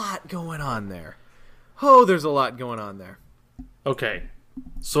lot going on there. Oh, there's a lot going on there. Okay,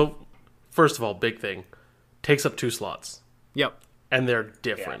 so first of all, big thing. Takes up 2 slots. Yep. And they're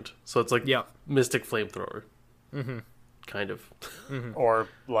different. Yeah. So it's like Mystic Flamethrower. Mm-hmm. Kind of. Mm-hmm. Or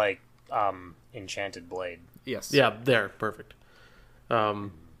like Enchanted Blade. Yes. Yeah, there. Perfect.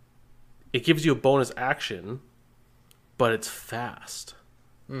 It gives you a bonus action, but it's fast.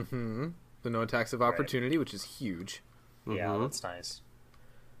 Mm-hmm. The no attacks of opportunity, which is huge. Yeah, that's nice.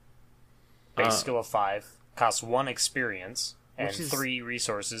 Base skill of 5, costs 1 experience and 3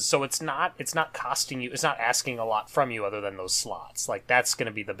 resources. So it's not costing you. It's not asking a lot from you other than those slots. Like that's going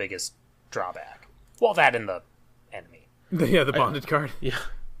to be the biggest drawback. Well, that and the enemy. The bonded card. Yeah.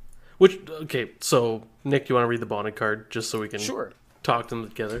 Which so Nick, you want to read the bonded card just so we can talk them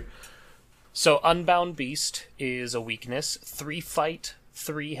together? So Unbound Beast is a weakness, 3 fight,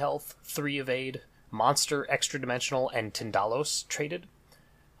 3 health, 3 evade, monster, extra dimensional, and Tindalos traded.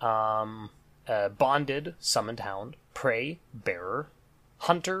 Bonded, Summoned Hound, Prey, Bearer,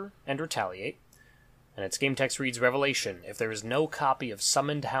 Hunter, and Retaliate. And its game text reads, Revelation. If there is no copy of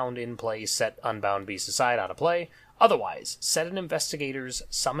Summoned Hound in play, set Unbound Beast aside out of play. Otherwise, set an Investigator's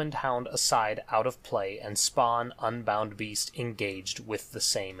Summoned Hound aside out of play and spawn Unbound Beast engaged with the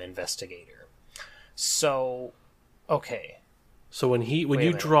same Investigator. So, okay. So when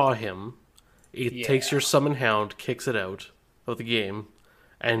you draw him, it takes your Summoned Hound, kicks it out of the game,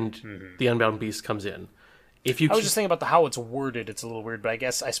 and the Unbound Beast comes in. I was just thinking about how it's worded. It's a little weird, but I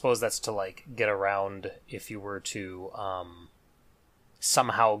suppose that's to like get around if you were to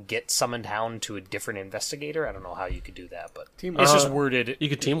somehow get Summoned Hound to a different Investigator. I don't know how you could do that, but it's just worded. You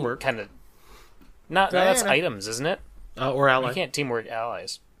could teamwork, kind of. No, that's items, isn't it? Or allies. You can't teamwork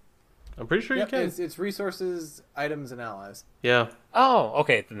allies. I'm pretty sure you can. It's resources, items, and allies. Yeah. Oh,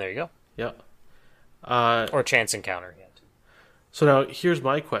 okay. Then there you go. Yeah. Or chance encounter. Yeah. So now here's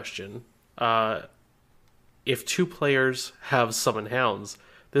my question. If 2 players have Summoned Hounds,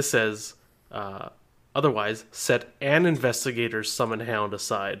 this says, otherwise, set an Investigator's Summoned Hound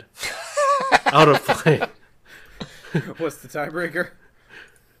aside out of play. What's the tiebreaker?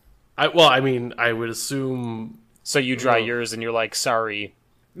 I would assume... So you draw yours and you're like, sorry,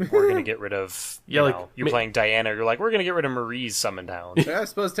 we're going to get rid of... you're playing Diana, you're like, we're going to get rid of Marie's Summoned Hound. Yeah, I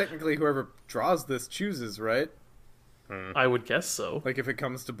suppose technically whoever draws this chooses, right? I would guess so. Like if it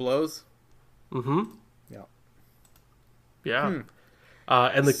comes to blows? Mm-hmm. Yeah.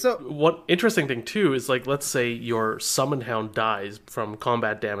 And one interesting thing too is, like, let's say your Summoned Hound dies from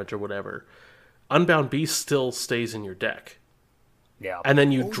combat damage or whatever, Unbound Beast still stays in your deck. Yeah. And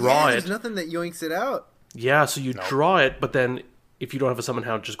then you draw it. There's nothing that yoinks it out. Yeah, so you draw it, but then if you don't have a Summoned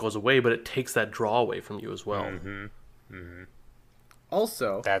Hound, it just goes away, but it takes that draw away from you as well. Mm-hmm. Mm-hmm.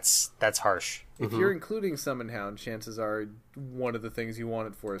 Also, that's harsh. If you're including Summoned Hound, chances are one of the things you want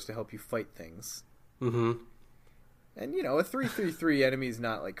it for is to help you fight things. Mm-hmm. And, a 3/3/3 enemy is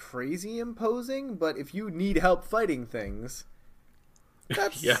not, like, crazy imposing, but if you need help fighting things,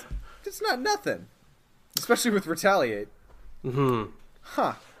 that's it's not nothing. Especially with Retaliate. Mm-hmm.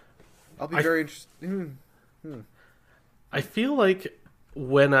 Huh. I'll be very interested. I feel like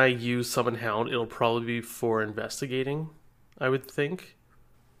when I use Summoned Hound, it'll probably be for investigating, I would think.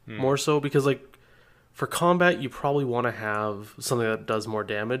 More so, because, like, for combat, you probably want to have something that does more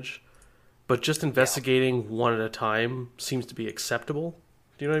damage. But just investigating one at a time seems to be acceptable.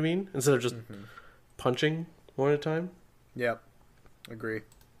 Do you know what I mean? Instead of just punching one at a time. Yep. Agree.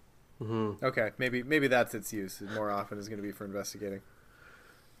 Mm-hmm. Okay, maybe that's its use. More often is going to be for investigating.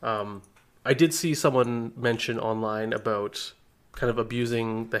 I did see someone mention online about kind of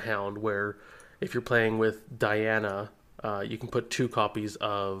abusing the Hound, where if you're playing with Diana, you can put 2 copies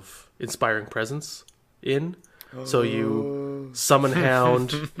of Inspiring Presence in. So you Summon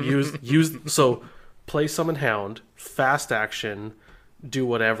Hound, so play Summon Hound, fast action, do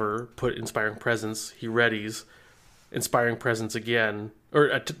whatever, put Inspiring Presence, he readies, Inspiring Presence again,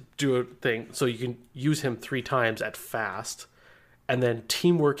 or do a thing, so you can use him 3 times at fast, and then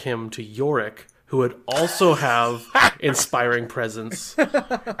teamwork him to Yorick, who would also have Inspiring Presence,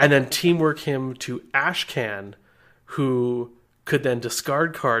 and then teamwork him to Ashcan, who could then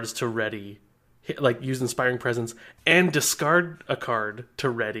discard cards to ready, like use Inspiring Presence and discard a card to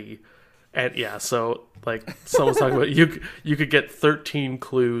ready. And so like someone's talking about, you could get 13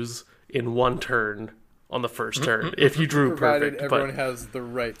 clues in 1 turn on the first turn if you drew provided perfect. Everyone has the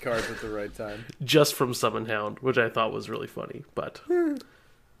right cards at the right time. Just from Summon Hound, which I thought was really funny. But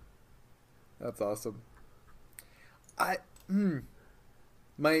that's awesome. I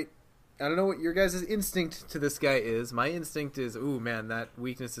don't know what your guys' instinct to this guy is. My instinct is, ooh, man, that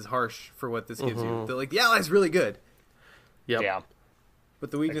weakness is harsh for what this gives you. The ally's really good. Yep. Yeah.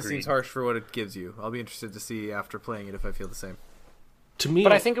 But the weakness seems harsh for what it gives you. I'll be interested to see after playing it if I feel the same. To me,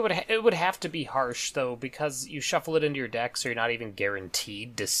 but I think it would have to be harsh, though, because you shuffle it into your deck, so you're not even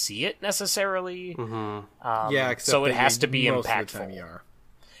guaranteed to see it necessarily. Except so it has to be most impactful. Of the time you are.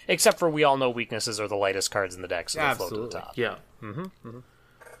 Except for we all know weaknesses are the lightest cards in the deck, so they float to the top. Yeah.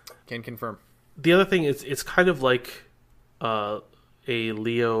 Can confirm. The other thing is, it's kind of like a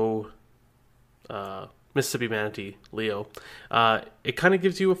Leo, Mississippi Manatee, Leo. It kind of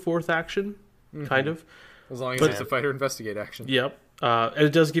gives you a 4th action, kind of. As long as it's a fighter investigate action. Yep. And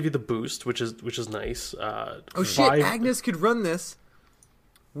it does give you the boost, which is nice. Shit, Agnes could run this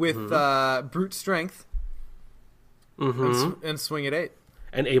with brute strength and swing at 8.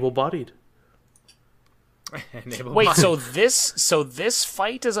 And able-bodied. Wait, so this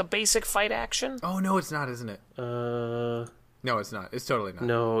fight is a basic fight action? Oh no, it's not, isn't it? No, it's not. It's totally not.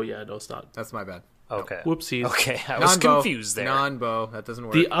 No, yeah, no, it's not. That's my bad. Okay. Whoopsies. Okay, I was Non-bow. confused there. Non-bow. That doesn't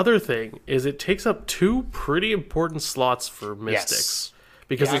work. The other thing is it takes up 2 pretty important slots for Mystics.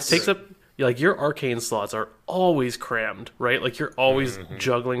 Because Yes. it takes up, like, your arcane slots are always crammed, right? Like, you're always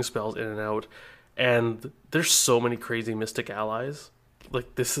juggling spells in and out. And there's so many crazy Mystic allies.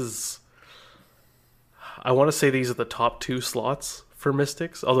 Like, this is... I want to say these are the top 2 slots for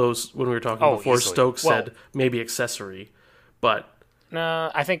Mystics. Although, when we were talking before, easily. Stokes Well- said maybe accessory. But...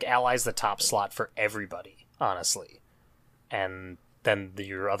 No, I think ally's the top slot for everybody, honestly. And then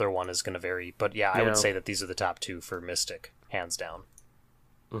your other one is going to vary. But yeah, I would say that these are the top 2 for Mystic, hands down.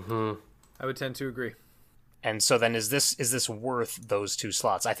 I would tend to agree. And so then is this worth those 2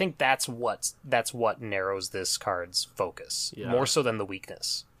 slots? I think that's what narrows this card's focus. Yeah. More so than the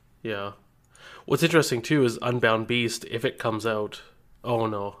weakness. Yeah. What's interesting, too, is Unbound Beast, if it comes out... Oh,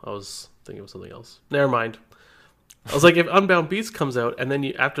 no. I was thinking of something else. Never mind. I was like, if Unbound Beast comes out, and then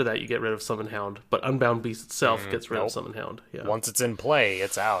after that you get rid of Summon Hound, but Unbound Beast itself gets rid of Summon Hound. Yeah. Once it's in play,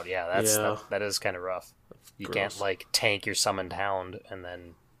 it's out. Yeah, that is kind of rough. You Gross. can't, like, tank your Summoned Hound and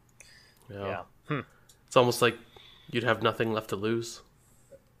then... Yeah. It's almost like you'd have nothing left to lose.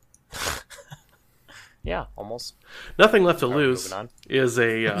 Yeah, almost. Nothing Left to Lose moving on. is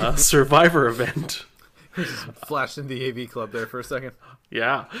a Survivor event. Flashed in the AV club there for a second.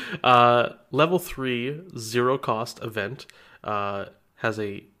 Yeah. Level 3, 0 cost event. Has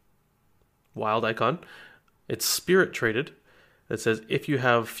a wild icon. It's spirit traded. It says, if you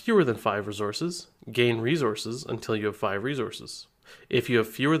have fewer than 5 resources, gain resources until you have 5 resources. If you have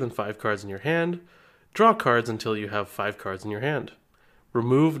fewer than 5 cards in your hand, draw cards until you have 5 cards in your hand.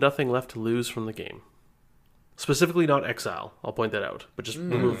 Remove Nothing Left to Lose from the game. Specifically not exile, I'll point that out, but just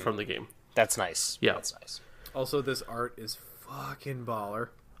remove from the game. That's nice. Yeah. That's nice. Also, this art is fucking baller.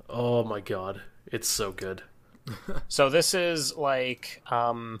 Oh my god, it's so good. So this is like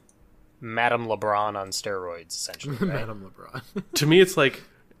Madame LeBron on steroids, essentially. Right? Madame LeBron. To me, it's like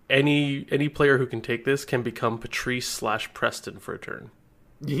any player who can take this can become Patrice/Preston for a turn.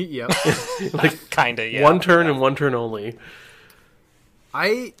 Yep. Kinda, yeah. One turn and one turn only.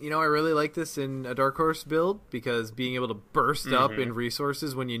 I really like this in a Dark Horse build because being able to burst up in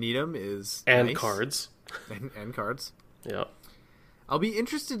resources when you need them is And nice. cards. And cards. Yeah. I'll be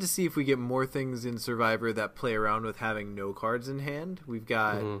interested to see if we get more things in Survivor that play around with having no cards in hand. We've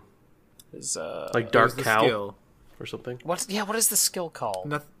got Is, Like there's Dark the Cow skill. or something. what is the skill called?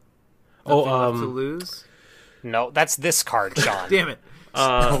 Nothing Oh, left to lose. No, that's this card, Sean. Damn it!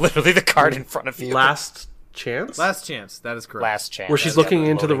 Literally the card in front of you. Last Chance? Last chance. That is correct. Last chance. Where she's Yeah, looking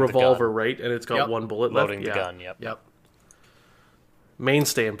into the loading revolver, gun. right? And it's got Yep. one bullet left. Loading the Yeah. gun, yep. Yep.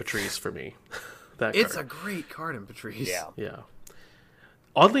 Mainstay in Patrice for me. That It's a card. great card in Patrice. Yeah. Yeah.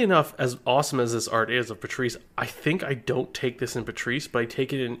 Oddly enough, as awesome as this art is of Patrice, I think I don't take this in Patrice, but I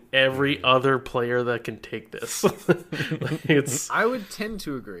take it in every other player that can take this. Like, it's I would tend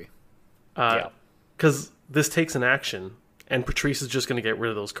to agree. Yeah. because this takes an action, and Patrice is just going to get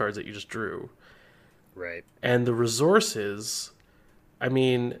rid of those cards that you just drew. Right. And the resources, I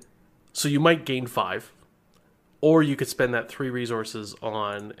mean, so you might gain 5, or you could spend that 3 resources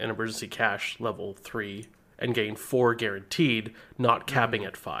on an emergency cash level 3 and gain 4 guaranteed, not capping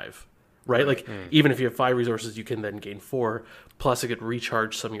at 5. Right? Like, even if you have 5 resources, you can then gain 4, plus it could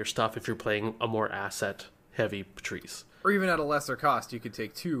recharge some of your stuff if you're playing a more asset-heavy Patrice. Or even at a lesser cost, you could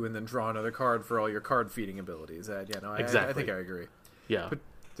take 2 and then draw another card for all your card feeding abilities. I Exactly. think I agree. Yeah. But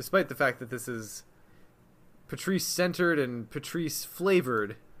despite the fact that this is Patrice centered and Patrice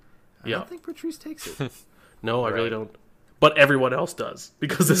flavored, I Yeah. don't think Patrice takes it. No, I really Right. don't. But everyone else does,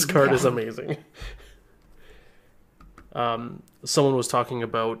 because this card is amazing. Someone was talking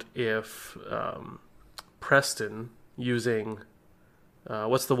about if Preston using...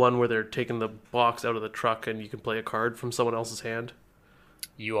 what's the one where they're taking the box out of the truck and you can play a card from someone else's hand?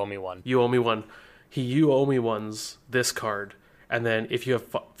 You owe me one. You owe me one. You owe me one's this card. And then if you have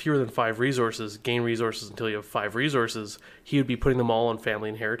fewer than 5 resources, gain resources until you have 5 resources, he would be putting them all on family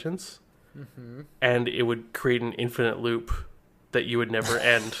inheritance. And it would create an infinite loop that you would never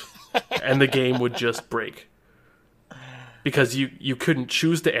end. And the game would just break. Because you couldn't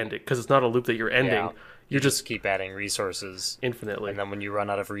choose to end it, because it's not a loop that you're ending. Yeah. You're just Keep adding resources. infinitely. And then when you run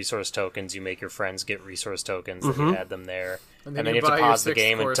out of resource tokens, you make your friends get resource tokens, and you add them there. And then you you have buy to your pause the 6th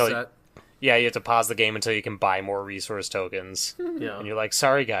game core until... set. Yeah, you have to pause the game until you can buy more resource tokens. Yeah. And you're like,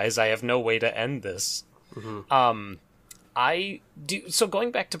 sorry guys, I have no way to end this. So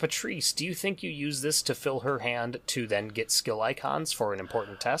going back to Patrice, do you think you use this to fill her hand to then get skill icons for an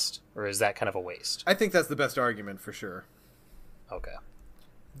important test? Or is that kind of a waste? I think that's the best argument for sure. Okay.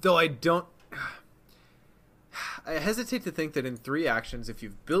 Though I don't... I hesitate to think that in 3 actions, if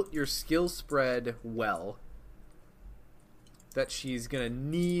you've built your skill spread well, that she's going to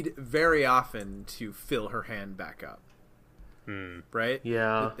need very often to fill her hand back up. Right?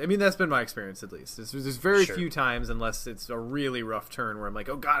 Yeah. I mean, that's been my experience, at least. There's very Sure. few times, unless it's a really rough turn, where I'm like,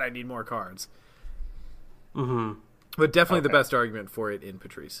 oh god, I need more cards. Mm-hmm. But definitely the Okay. best argument for it in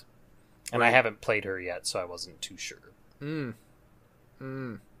Patrice. And I haven't played her yet, so I wasn't too sure. You'll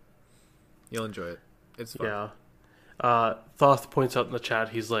enjoy it. It's fun. Yeah. Thoth points out in the chat,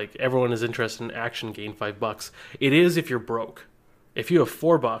 he's like, everyone is interested in action, gain $5. It is if you're broke. If you have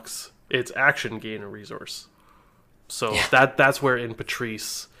 $4, it's action, gain a resource. So that's where in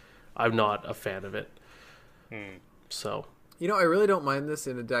Patrice, I'm not a fan of it. So You know, I really don't mind this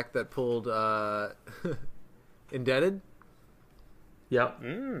in a deck that pulled Indebted. yeah,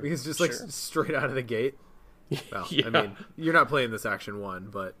 Because just like Sure. straight out of the gate. Well, Yeah. I mean, you're not playing this action 1,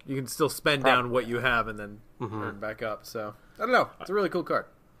 but you can still spend down what you have and then earn back up. So I don't know. It's a really cool card.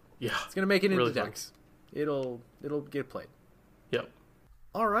 yeah, It's gonna make it into Really fun. decks. It'll get played. yep.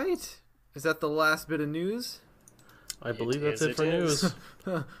 All right. Is that the last bit of news? I believe that's is, it for it is.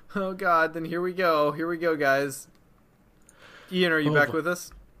 news. Oh God! Then here we go. Here we go, guys. Ian, are you back with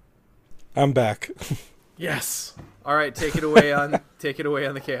us? I'm back. Yes. All right, take it away on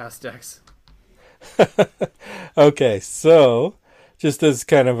the chaos decks. Okay, so just as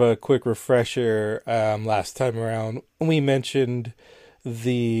kind of a quick refresher, last time around we mentioned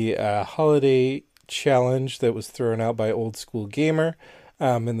the holiday challenge that was thrown out by Old School Gamer.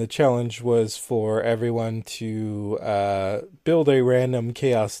 And the challenge was for everyone to build a random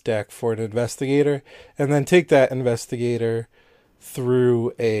chaos deck for an investigator, and then take that investigator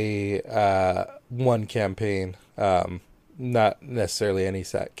through a one campaign. Not necessarily any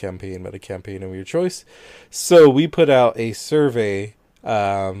set campaign, but a campaign of your choice. So we put out a survey,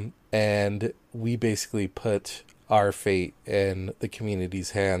 and we basically put our fate in the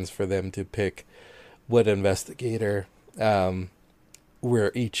community's hands for them to pick what investigator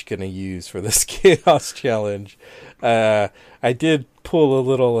we're each going to use for this chaos challenge. I did pull a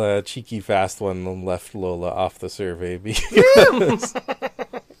little cheeky fast one and left Lola off the survey because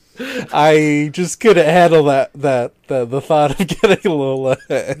I just couldn't handle the thought of getting Lola.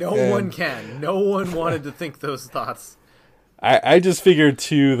 No one can. No one wanted to think those thoughts. I just figured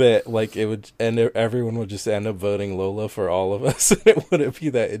too that like it would everyone would just end up voting Lola for all of us, and it wouldn't be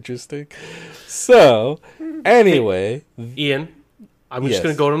that interesting. So anyway, Ian, I'm just Yes.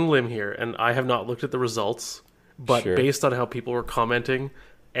 going to go on a limb here, and I have not looked at the results, but Sure. based on how people were commenting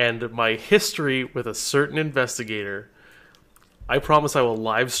and my history with a certain investigator, I promise I will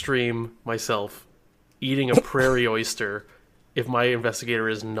live stream myself eating a prairie oyster if my investigator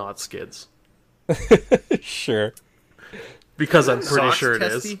is not Skids. sure. Because I'm pretty Socks sure it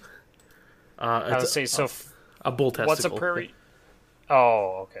testy? is. I would It's say so. a bull testicle. What's a prairie?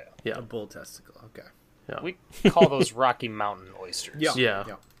 Oh, okay. Yeah, A bull testicle. Okay. yeah. We call those Rocky Mountain oysters. Yeah.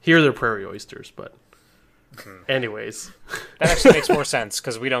 Here they're prairie oysters, but anyways, That actually makes more sense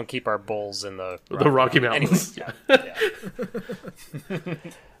because we don't keep our bulls in the Rocky Mountains. Anyway, yeah.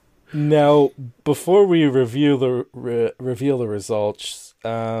 Now, before we reveal the results,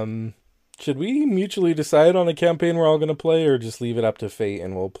 should we mutually decide on a campaign we're all going to play, or just leave it up to fate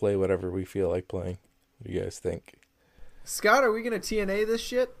and we'll play whatever we feel like playing? What do you guys think? Scott, are we going to TNA this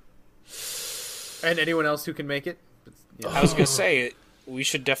shit? And anyone else who can make it? I was gonna say we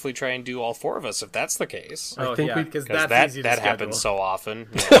should definitely try and do all 4 of us if that's the case. Oh, think yeah, we- because Because that's easy to that schedule. happens so often.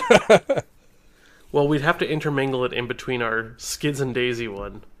 Well, we'd have to intermingle it in between our Skids and Daisy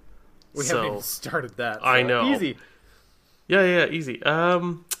one. We So- haven't even started that. I so know. Easy. Yeah, easy.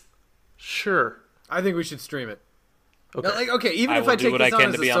 Sure. I think we should stream it. Okay. Now, like, okay, even I if will I do take what this I on can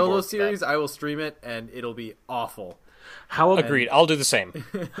as to a be on solo board with that. series, I will stream it, and it'll be awful. Agreed. I'll do the same.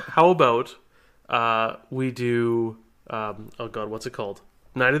 How about we do oh god, what's it called?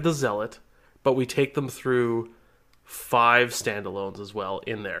 Night of the Zealot, but we take them through 5 standalones as well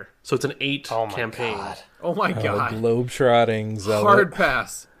in there. So it's an 8 Oh my campaign. god. Oh my god. Globetrotting zealot. Hard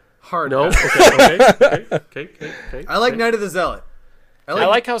pass. Hard No? pass. Okay. I like Night of the Zealot. I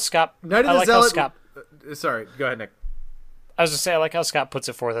like how Scott. Night of I the like how Zealot. Scott. Sorry, go ahead, Nick. I was just say I like how Scott puts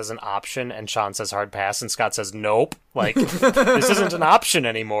it forth as an option, and Sean says hard pass, and Scott says nope. Like this isn't an option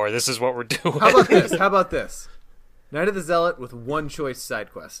anymore. This is what we're doing. How about this? How about this? Night of the Zealot with 1 choice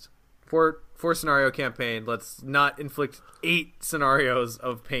side quest. 4 scenario campaign. Let's not inflict 8 scenarios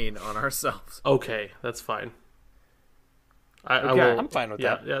of pain on ourselves. Okay, that's fine. I Okay. will, I'm fine with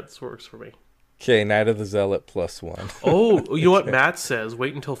yeah, that. Yeah, that works for me. Okay, Night of the Zealot +1. Oh, you know what Matt says?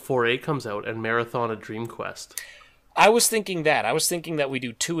 Wait until 4A comes out and marathon a Dream Quest. I was thinking that. I was thinking that we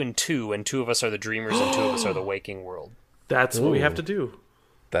do 2 and 2, and 2 of us are the dreamers and 2 of us are the waking world. That's what we have Ooh. to do.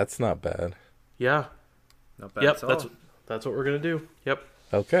 That's not bad. Yeah. Not bad Yep. at all. That's what we're gonna do. Yep.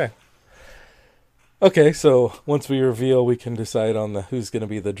 Okay. Okay, so once we reveal, we can decide on who's going to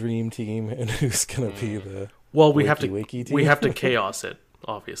be the dream team and who's going to be the Well, we have to wakey team. we have to chaos it,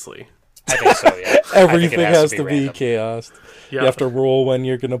 obviously. I think so, yeah. Everything I think it has to be random. chaos. Yeah. You have to roll when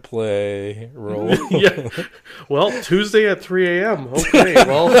you're going to play. Roll. Yeah. Well, Tuesday at 3 a.m. Okay.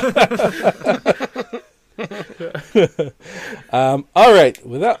 Well. All right.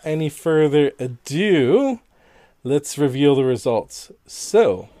 Without any further ado, let's reveal the results.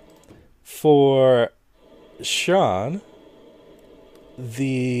 So, for Sean,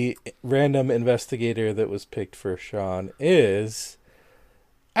 the random investigator that was picked for Sean is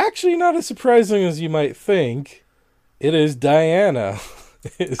actually not as surprising as you might think. It is Diana.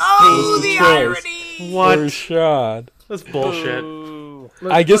 Oh, the irony! For What? Sean. That's bullshit.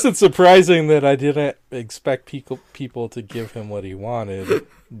 I guess it's surprising that I didn't expect people to give him what he wanted,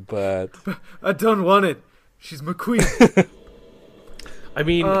 but I don't want it. She's my queen. I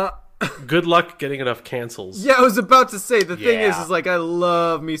mean, good luck getting enough cancels. Yeah, I was about to say, the thing Yeah. is like, I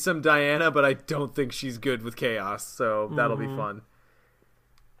love me some Diana, but I don't think she's good with chaos, so that'll be fun.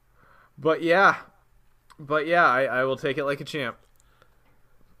 But yeah, I will take it like a champ.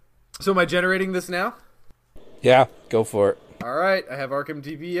 So am I generating this now? yeah, go for it. Alright, I have Arkham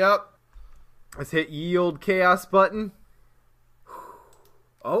TV up. Let's hit ye old chaos button.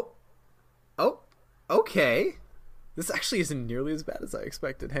 Oh, okay. This actually isn't nearly as bad as I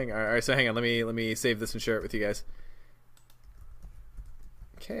expected. Hang on, alright, so hang on, let me save this and share it with you guys.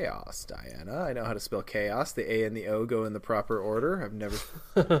 Chaos, Diana. I know how to spell chaos. The A and the O go in the proper order. I've never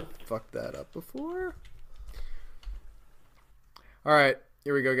fucked that up before. Alright,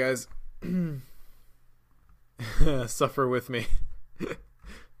 here we go, guys. Suffer with me.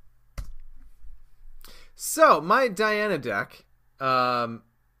 So, my Diana deck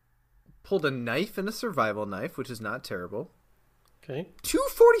pulled a knife and a survival knife, which is not terrible. Okay.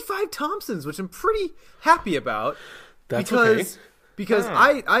 245 Thompsons, which I'm pretty happy about. That's Because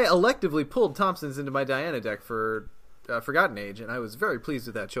I electively pulled Thompsons into my Diana deck for Forgotten Age, and I was very pleased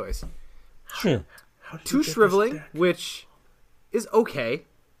with that choice. Sure. Two Shriveling, which is okay.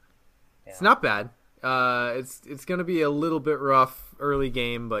 Yeah. It's not bad. It's going to be a little bit rough early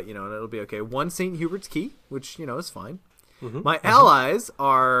game, but, you know, it'll be okay. 1 St. Hubert's Key, which, you know, is fine. My allies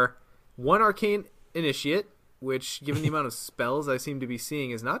are 1 Arcane Initiate, which, given the amount of spells I seem to be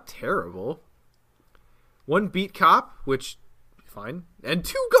seeing, is not terrible. 1 Beat Cop, which, fine. And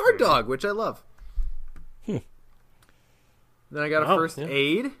 2 Guard Dog, which I love. Then I got a First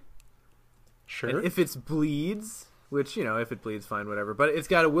Aid. Sure. And if it's bleeds, which, you know, if it bleeds, fine, whatever. But it's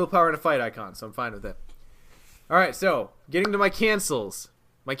got a willpower and a fight icon, so I'm fine with it. Alright, so, getting to my cancels.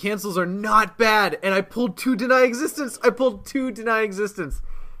 My cancels are not bad, and I pulled 2 Deny Existence. A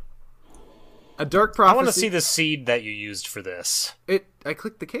Dark Prophecy. I want to see the seed that you used for this. I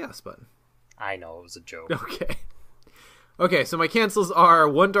clicked the Chaos button. I know, it was a joke. Okay, so my cancels are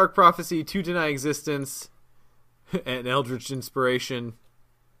 1 Dark Prophecy, 2 Deny Existence, and Eldritch Inspiration.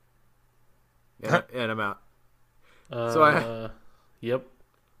 And I'm out. Yep.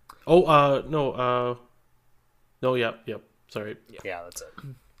 Oh, no, yep. Sorry. Yeah, that's it.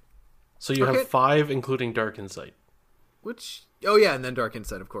 So you have 5, including Dark Insight. Which, oh yeah, and then Dark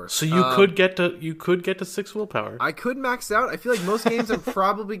Insight, of course. So you could get to 6 willpower. I could max out. I feel like most games I'm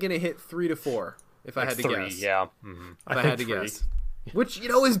probably gonna hit 3 to 4 if I had to 3, guess. yeah. Mm-hmm. If I had to guess. Which, you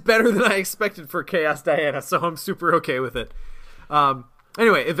know, is better than I expected for Chaos Diana, so I'm super okay with it.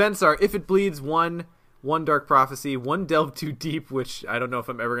 Anyway, events are, if it bleeds, 1 Dark Prophecy, 1 Delve Too Deep, which I don't know if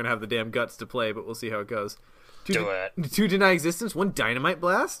I'm ever going to have the damn guts to play, but we'll see how it goes. 2 Deny Existence, 1 Dynamite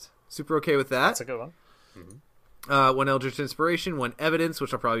Blast. Super okay with that. That's a good one. Mm-hmm. 1 Eldritch Inspiration, 1 Evidence,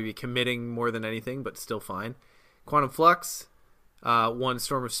 which I'll probably be committing more than anything, but still fine. Quantum Flux, 1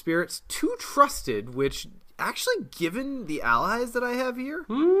 Storm of Spirits, 2 Trusted, which actually, given the allies that I have here,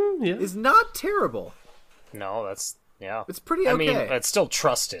 is not terrible. No, that's, yeah. It's pretty okay. I mean, it's still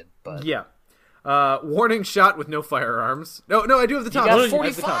trusted, but... Yeah. Warning Shot with no firearms. No, I do have the top. You got I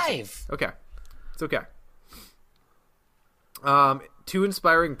have the top. 45! Okay. It's okay. 2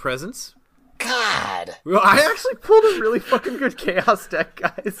 Inspiring Presence. God! Well, I actually pulled a really fucking good Chaos deck,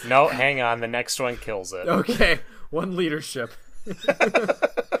 guys. No, hang on. The next one kills it. Okay. 1 Leadership.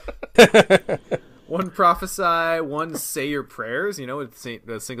 1 prophesy, 1 say your prayers. You know, with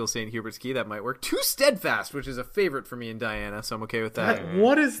the single St. Hubert's Key, that might work. 2 steadfast, which is a favorite for me and Diana, so I'm okay with that.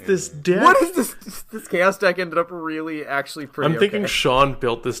 What is this deck? What is this? This chaos deck ended up really actually pretty. I'm thinking okay. Sean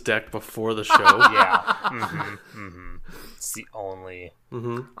built this deck before the show. Yeah. It's the only.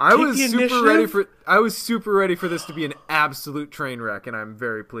 I Take was the super ready for this to be an absolute train wreck, and I'm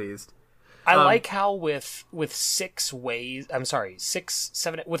very pleased. I like how with 6 ways, I'm sorry, 6,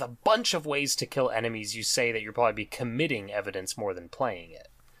 7, with a bunch of ways to kill enemies, you say that you'll probably be committing evidence more than playing it.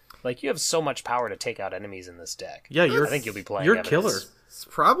 Like, you have so much power to take out enemies in this deck. Yeah, I think you'll be playing You're evidence. killer. It's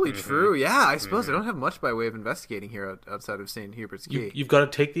probably true. Yeah, I suppose I don't have much by way of investigating here outside of St. Hubert's Key. You've got to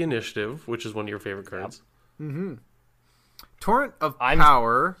take the initiative, which is one of your favorite cards. Torrent of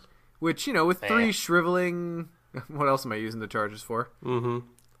Power, which, you know, with 3 shriveling... What else am I using the charges for?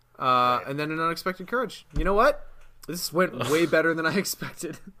 And then an Unexpected Courage. You know what? This went way better than I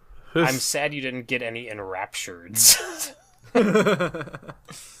expected. I'm sad you didn't get any Enraptureds.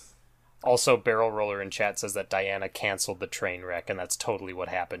 Also, Barrel Roller in chat says that Diana canceled the train wreck, and that's totally what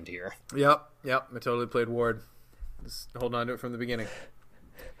happened here. Yep. I totally played Ward. Just holding on to it from the beginning.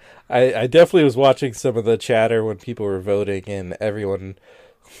 I definitely was watching some of the chatter when people were voting, and everyone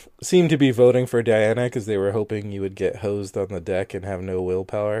seemed to be voting for Diana because they were hoping you would get hosed on the deck and have no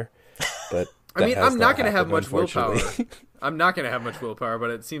willpower. But I mean, I'm not going to have much willpower. I'm not going to have much willpower, but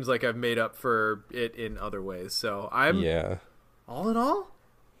it seems like I've made up for it in other ways. So all in all,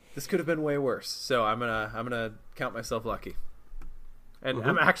 this could have been way worse. So I'm gonna count myself lucky. And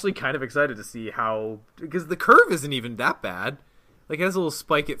I'm actually kind of excited to see how, because the curve isn't even that bad. Like, it has a little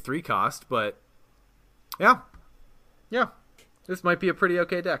spike at 3 cost, but yeah, this might be a pretty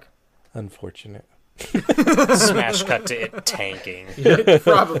okay deck. Unfortunate. Smash cut to it tanking. It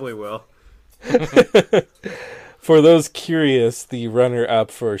probably will. For those curious, the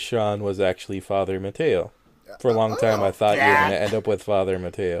runner-up for Sean was actually Father Mateo. For a long time, I thought you were going to end up with Father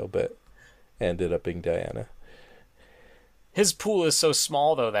Mateo, but ended up being Diana. His pool is so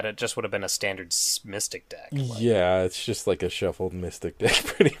small, though, that it just would have been a standard Mystic deck. Yeah, it's just like a shuffled Mystic deck,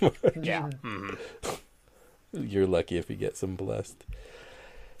 pretty much. Yeah. You're lucky if you get some Blessed.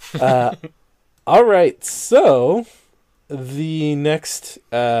 All right, so the next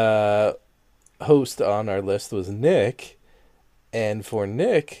host on our list was Nick. And for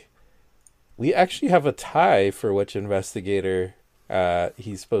Nick, we actually have a tie for which investigator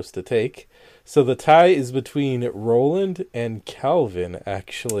he's supposed to take. So the tie is between Roland and Calvin,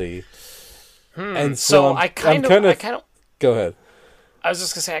 actually. And so I kind of go ahead. I was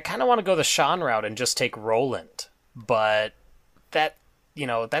just gonna say I kind of want to go the Sean route and just take Roland, but that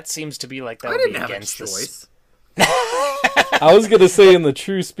seems to be like that would be against this. I was gonna say, in the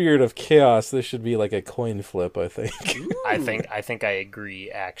true spirit of chaos, this should be like a coin flip. I think. I think I agree,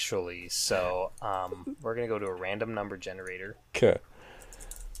 actually. So we're gonna go to a random number generator. Okay.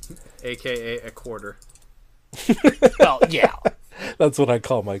 AKA a quarter. Well, yeah. That's what I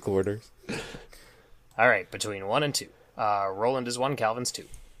call my quarters. All right, between 1 and 2. Roland is 1, Calvin's 2.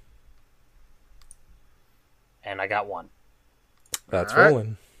 And I got 1. That's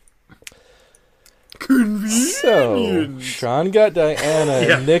rolling. So, Sean got Diana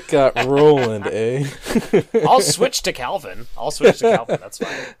and Nick got Roland, eh? I'll switch to Calvin. That's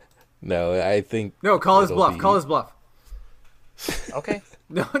fine. No, I think... No, call his bluff. Call his bluff. Okay.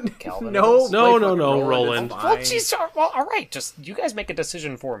 No, Calvin. no, Roland. Well, geez, all right. Just you guys make a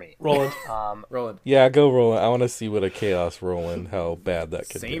decision for me. Roland. Roland. Yeah, go Roland. I want to see what a chaos Roland, how bad that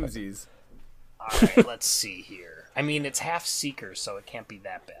could be. Samesies. All right, let's see here. I mean, it's half Seeker, so it can't be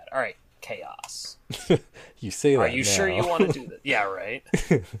that bad. All right, chaos. You say that Are you now. sure you want to do this? Yeah, right.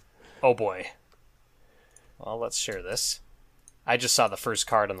 Oh boy. Well, let's share this. I just saw the first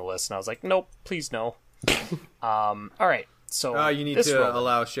card on the list, and I was like, nope, please no. All right. So you need to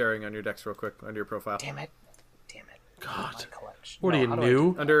allow sharing on your decks real quick under your profile. Damn it. God. Collection. What are you,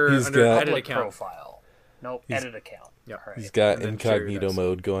 new? Under edit Public account. profile. Nope, edit account. Yeah. All right. He's got And then share your incognito decks.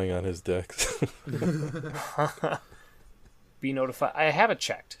 mode going on his decks. Be notified. I have it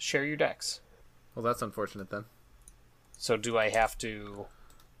checked. Share your decks. Well, that's unfortunate then. So do I have to,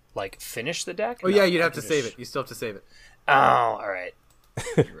 finish the deck? Oh, yeah, you'd have to save it. You still have to save it. Oh, all right.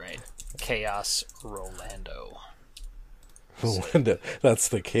 You're right. Chaos Rolando. Rolando. That's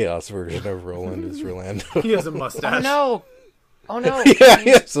the chaos version of Roland is Rolando. He has a mustache. Oh no! Yeah, he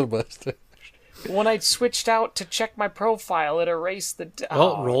has a mustache. When I switched out to check my profile, it erased the.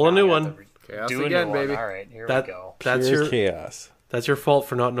 Roll a new one. Chaos Do again, a new baby. one. All right, here That- we go. That's Pure your chaos. That's your fault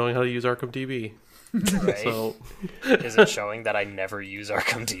for not knowing how to use Arkham DB. Right? So, Is it showing that I never use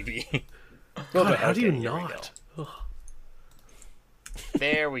Arkham DB? God, how do you here we not? Ugh.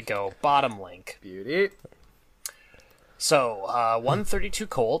 There we go. Bottom link. Beauty. So, 132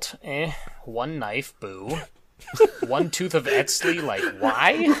 Colt, one knife, boo. One tooth of Etzley, like,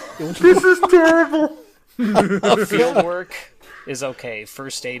 why? This is terrible. Field work is okay.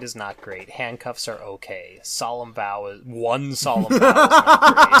 First aid is not great. Handcuffs are okay. Solemn vow is... One solemn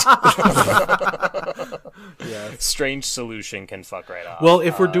vow is not great. Yeah. Strange solution can fuck right off. Well,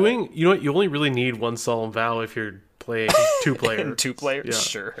 if we're doing... You know what? You only really need one solemn vow if you're playing two-player. Two players? Yeah.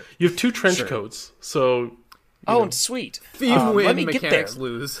 Sure. You have two trench coats, so... Oh, sweet. Theme win, let me get there. mechanics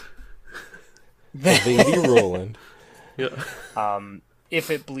lose. Baby Roland. Yeah. If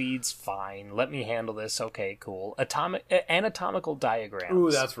it bleeds, fine. Let me handle this. Okay, cool. Anatomical diagrams.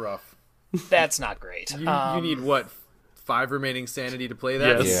 Ooh, that's rough. That's not great. You need, what, 5 remaining sanity to play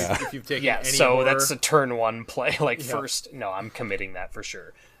that? Yes. Yeah. If you've taken Yeah, any so horror. that's a turn 1 play. Like, Yeah. first... No, I'm committing that for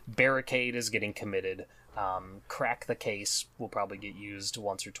sure. Barricade is getting committed. Crack the case will probably get used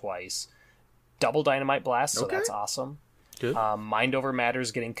once or twice. Double dynamite blast, so Okay. that's awesome. Good. Mind over matter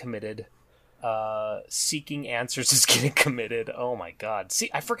is getting committed. Seeking answers is getting committed. Oh my god. See,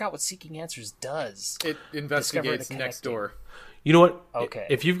 I forgot what seeking answers does. It investigates the next connecting. door. You know what? Okay.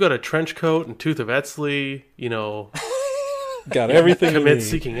 If you've got a trench coat and tooth of Etzley, you know, Got everything you commit need.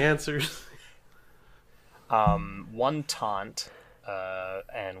 seeking answers. One taunt,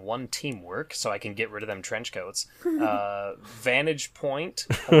 and one teamwork, so I can get rid of them trench coats. Vantage point,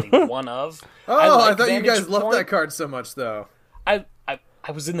 only one of. Oh, I like thought you Vantage guys loved Point. that card so much, though. I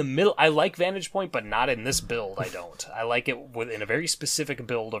was in the middle. I like Vantage Point, but not in this build. I don't. I like it in a very specific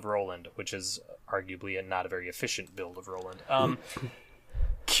build of Roland, which is arguably not a very efficient build of Roland.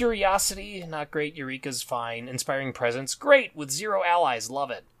 Curiosity, not great. Eureka's fine. Inspiring Presence, great with 0 allies.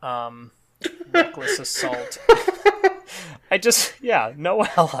 Love it. Reckless Assault. No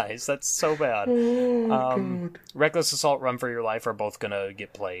allies. That's so bad. Reckless Assault, Run for Your Life are both gonna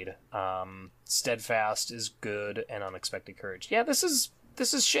get played. Steadfast is good, and Unexpected Courage. Yeah, this is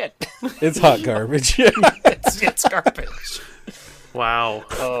shit. It's hot garbage. it's garbage. Wow.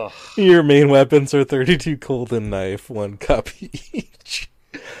 Oh, Your main weapons are 32 cold and knife, 1 cup each.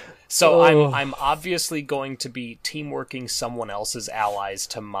 so Oh. I'm obviously going to be teamworking someone else's allies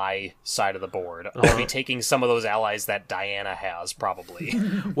to my side of the board. I'll be taking some of those allies that Diana has, probably.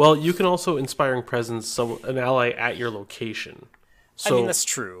 Well, you can also inspiring presence an ally at your location. So, I mean, that's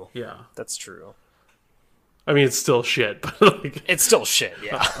true. yeah. That's true. I mean, it's still shit, but like, It's still shit,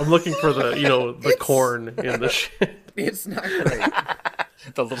 yeah. I'm looking for the corn in the shit. It's not great.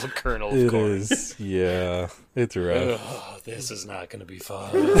 The little kernel of It corn. is, yeah. It's rough. Oh, this is not going to be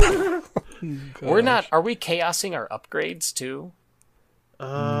fun. We're not. Are we chaosing our upgrades too?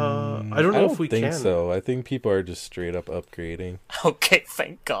 I don't I know don't if we think can. so. I think people are just straight up upgrading. Okay,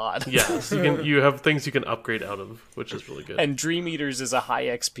 thank God. Yes, you have things you can upgrade out of, which is really good. And Dream Eaters is a high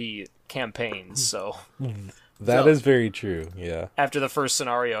XP campaign, so That is very true. Yeah. after the first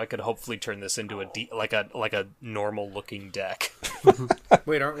scenario, I could hopefully turn this into like a normal looking deck.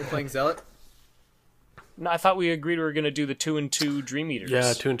 Wait, aren't we playing Zealot? No, I thought we agreed we were going to do the 2 and 2 Dream Eaters.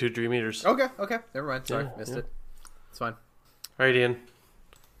 Yeah, 2 and 2 Dream Eaters. Okay. Never mind. Sorry, Yeah, missed yeah. it. It's fine. All right, Ian.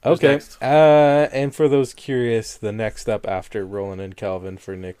 Okay. next? And for those curious, the next up after Roland and Calvin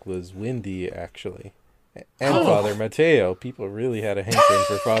for Nick was Windy, actually. And Father Mateo. People really had a hankering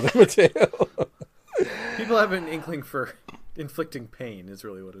for Father Mateo. People have an inkling for inflicting pain, is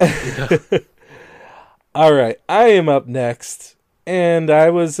really what it is. All right, I am up next, and I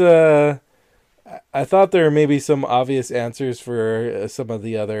was I thought there were maybe some obvious answers for some of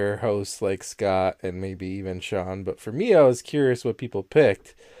the other hosts like Scott and maybe even Sean, but for me I was curious what people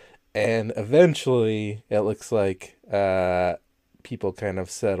picked, and eventually it looks like people kind of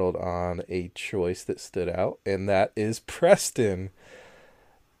settled on a choice that stood out, and that is Preston.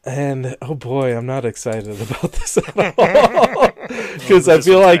 And oh boy, I'm not excited about this at all. Because I This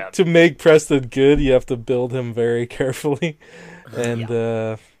feel one's like bad. to make Preston good, you have to build him very carefully. And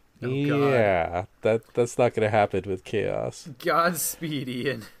yeah, that's not going to happen with Chaos. Godspeed,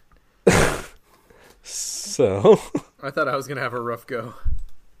 Ian. So, I thought I was gonna have a rough go.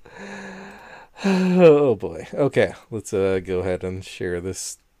 oh boy. Okay, let's go ahead and share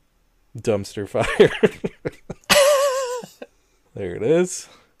this dumpster fire. There it is.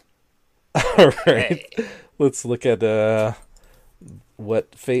 All right. Hey. Let's look at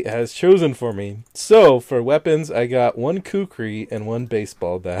what fate has chosen for me. So, for weapons, I got 1 kukri and 1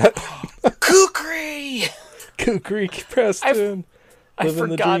 baseball bat. Kukri! Kukri Preston. I Living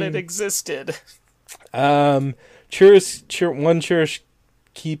the forgot dream. it existed. One Cherish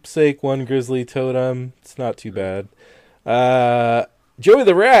keepsake, 1 grizzly totem. It's not too bad. Joey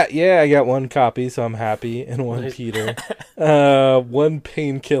the Rat. Yeah, I got 1 copy, so I'm happy. And 1 Nice. Peter. One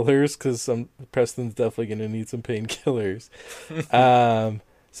painkillers, because Preston's definitely going to need some painkillers.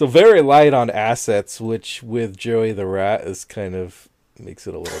 So very light on assets, which with Joey the Rat is kind of makes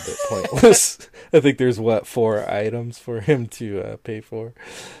it a little bit pointless. I think there's 4 items for him to pay for.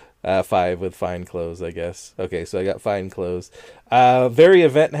 5 with fine clothes, I guess. Okay, so I got fine clothes. Very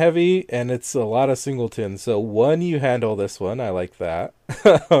event heavy, and it's a lot of singletons. So 1, you handle this one. I like that.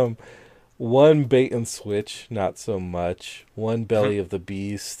 1 bait and switch, not so much. 1 belly of the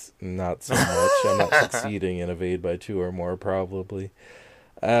beast, not so much. I'm not succeeding in evade by 2 or more, probably.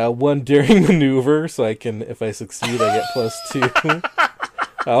 1 daring maneuver, so I can, if I succeed, I get +2.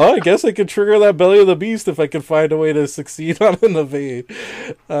 Oh, I guess I could trigger that belly of the beast if I could find a way to succeed on an evade.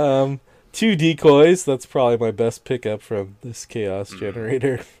 2 decoys, that's probably my best pickup from this chaos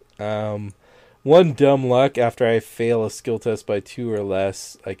generator. 1 dumb luck, after I fail a skill test by 2 or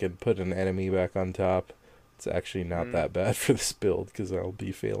less, I can put an enemy back on top. It's actually not that bad for this build, because I'll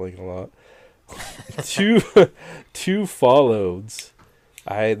be failing a lot. 2 followeds.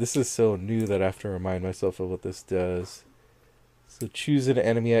 This is so new that I have to remind myself of what this does. So choose an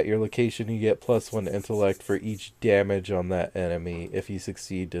enemy at your location. You get +1 intellect for each damage on that enemy. If you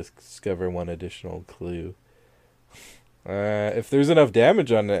succeed, discover 1 additional clue. If there's enough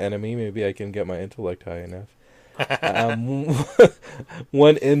damage on the enemy, maybe I can get my intellect high enough.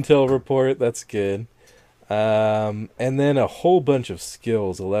 1 intel report, that's good. And then a whole bunch of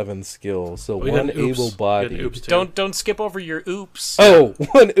skills, 11 skills. So 1 able-bodied. Don't skip over your oops. Oh,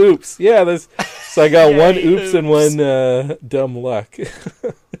 1 oops. Yeah, so I got 1 oops and 1 dumb luck.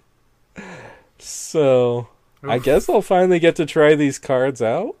 So I guess I'll finally get to try these cards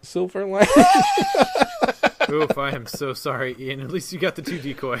out, Silverline. Oof, I am so sorry, Ian. At least you got the 2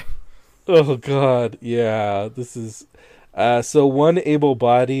 decoy. Oh, God. Yeah, this is... so 1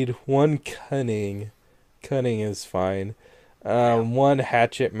 able-bodied, 1 cunning. Cunning is fine. 1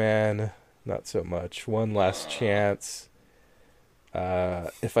 hatchet man, not so much. 1 last chance.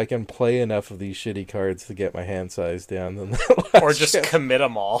 If I can play enough of these shitty cards to get my hand size down, then or just commit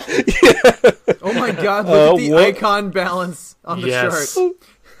them all. Yeah. Oh my God! Look at the icon balance on the chart.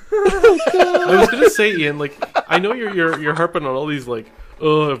 I was gonna say, Ian, like, I know you're harping on all these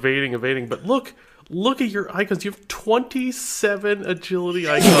evading, but look at your icons. You have 27 agility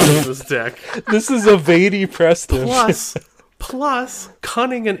icons in this deck. This is evadey Preston. Plus,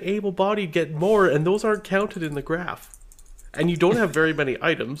 cunning and able-bodied get more, and those aren't counted in the graph. And you don't have very many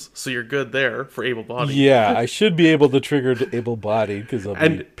items, so you're good there for able-bodied. Yeah, I should be able to trigger to able-bodied because I'll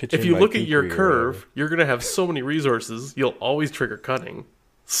be pitching. If you look at your curve, you're gonna have so many resources. You'll always trigger cunning,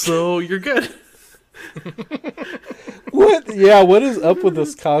 so you're good. What? Yeah, what is up with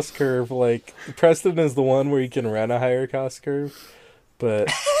this cost curve? Like, Preston is the one where you can run a higher cost curve,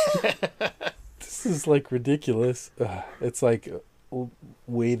 but this is like ridiculous. It's like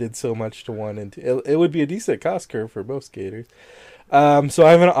weighted so much to 1 and 2. It would be a decent cost curve for most skaters. So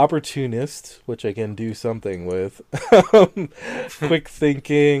I'm an opportunist, which I can do something with. Quick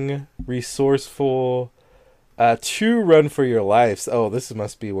thinking, resourceful. 2 run for your lives. Oh, this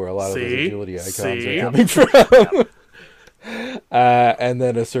must be where a lot of those agility icons are coming from. And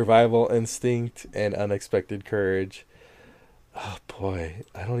then a survival instinct and unexpected courage. Oh boy,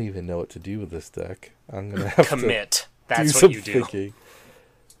 I don't even know what to do with this deck. I'm gonna have commit. to That's do some what you do. thinking.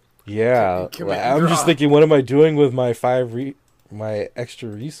 Yeah, I'm just thinking, what am I doing with my my extra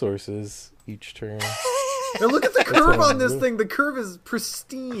resources each turn? Now look at the curve on this thing. The curve is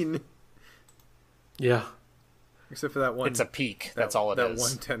pristine. Yeah. Except for that one. It's a peak. That's all it is. That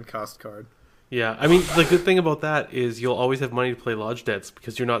 110 cost card. Yeah, I mean, the good thing about that is you'll always have money to play lodge debts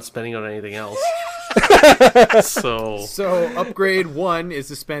because you're not spending on anything else. So upgrade 1 is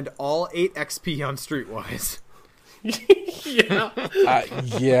to spend all 8 XP on Streetwise. Yeah.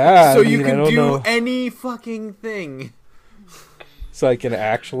 Yeah. So you can do any fucking thing. So I can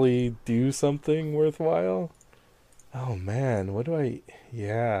actually do something worthwhile? Oh man, what do I...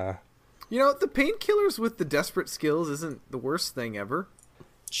 Yeah. You know, the painkillers with the desperate skills isn't the worst thing ever.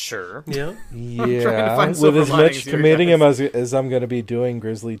 Sure. Yeah. Yeah. With as much committing him as I'm going to be doing,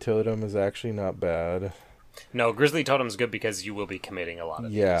 Grizzly Totem is actually not bad. No, Grizzly Totem's good because you will be committing a lot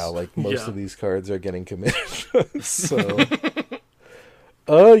of these. Like most of these cards are getting committed. So...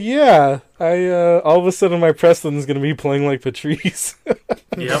 Oh, yeah. All of a sudden my Preston's going to be playing like Patrice.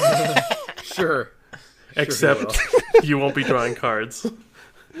 Yep. Sure. Except you won't be drawing cards.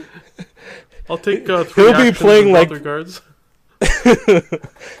 I'll take 3 He'll be playing like cards.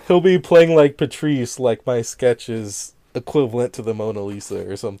 He'll be playing like Patrice, like my sketch is equivalent to the Mona Lisa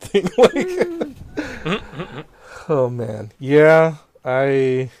or something. Like, oh man, yeah,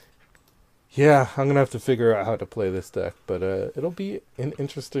 Yeah, I'm gonna have to figure out how to play this deck, but it'll be an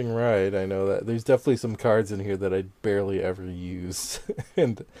interesting ride. I know that there's definitely some cards in here that I barely ever use,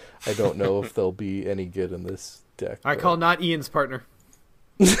 and I don't know if they'll be any good in this deck. I call not Ian's partner.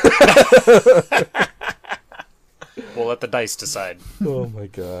 We'll let the dice decide. Oh my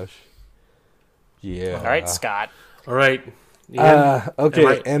gosh. Yeah. All right, Scott. All right. Ian,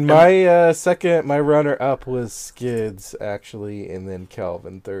 Okay, and my my runner-up was Skids, actually, and then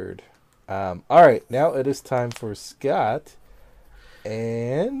Calvin third. All right, now it is time for Scott,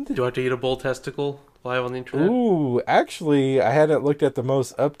 and... do I have to eat a bull testicle live on the internet? Ooh, actually, I hadn't looked at the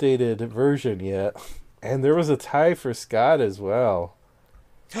most updated version yet, and there was a tie for Scott as well.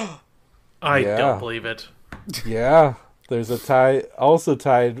 I Yeah. don't believe it. Yeah, there's a tie, also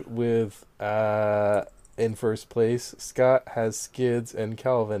tied with, in first place, Scott has Skids and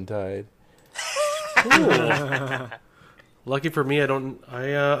Calvin tied. Ooh. Lucky for me, I'm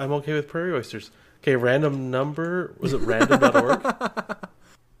okay with prairie oysters. Okay, random number, was it random.org?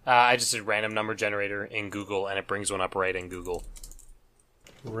 I just did random number generator in Google, and it brings one up right in Google.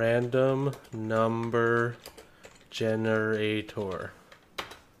 Random number generator.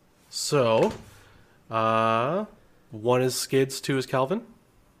 So, 1 is Skids, 2 is Calvin.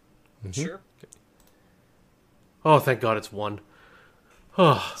 Sure. Oh, thank God it's 1.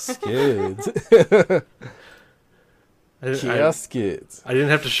 Oh, Skids. Just Skids. I didn't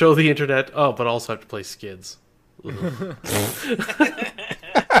have to show the internet. Oh, but also have to play Skids.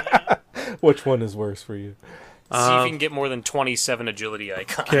 Which one is worse for you? See if you can get more than 27 agility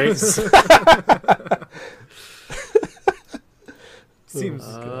icons. Okay. Seems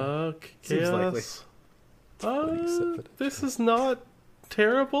Seems likely. This is not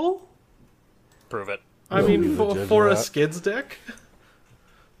terrible. Prove it. I mean, be the judge for of a that. Skids deck.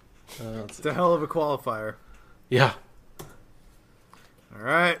 it's a hell of a qualifier. Yeah. All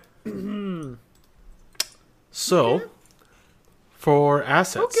right. So, for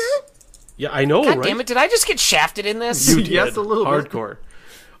assets. Okay. Yeah, I know, God right? damn it, did I just get shafted in this? You did. Yes, a little bit. Hardcore.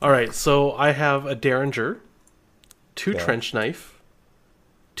 All right, so I have a Derringer, 2 Yeah. Trench Knife,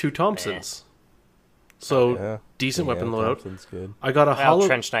 2 Thompsons. So, Yeah. decent Yeah, weapon loadout. Thompson's good. I got a Well, hollow...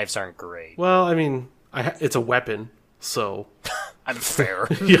 trench knives aren't great. Well, I mean, it's a weapon, so... I'm fair.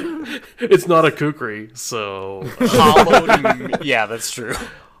 yeah, it's not a kukri, so... Hollowed. Yeah, that's true.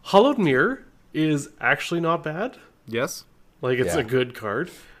 Hollowed Mirror is actually not bad. Yes. Like, it's Yeah. a good card.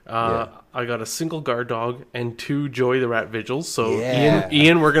 Yeah. I got a single guard dog and 2 Joey the Rat Vigils. So Yeah.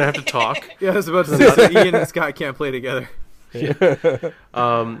 Ian, we're gonna have to talk. Yeah, I was about to say so Ian and Scott can't play together. I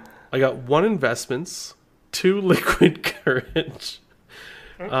got 1 investments, 2 liquid courage,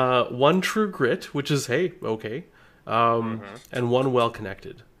 1 true grit, which is okay, and 1 well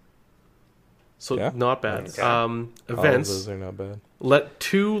connected. So Yeah. not bad. Okay. All of Events. those are not bad.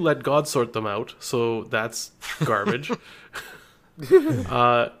 Let God sort them out. So that's garbage.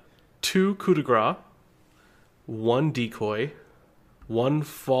 2 coup de grace, 1 decoy, 1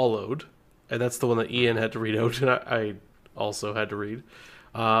 followed, and that's the one that Ian had to read out, and I also had to read.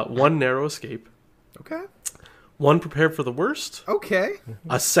 1 narrow escape, Okay. 1 prepare for the worst, Okay.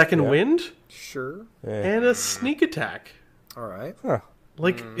 a second Yeah. wind, Sure. and a sneak attack. All right. Huh.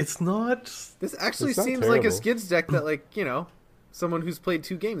 Like, it's not... This actually It's not seems like a terrible. Skids deck that, like, you know, someone who's played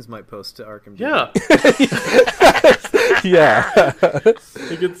 2 games might post to Arkham. Yeah. Yeah.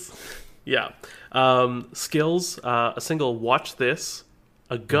 Like, it's... Yeah. Skills, a single watch this,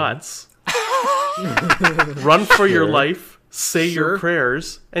 a guts, run for your Sure. life, say your Sure.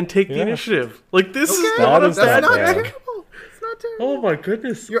 prayers, and take the Yeah. initiative. Like, this is Okay, not That a is that's bad not not bad. deck. terrible. It's not terrible. Oh my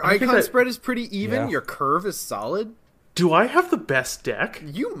goodness. Your I think icon that- spread is pretty even. Yeah. Your curve is solid. Do I have the best deck?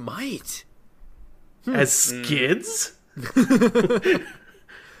 You might. As Skids?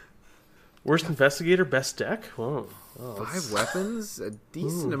 Worst investigator, best deck? Whoa. Oh, 5 weapons, a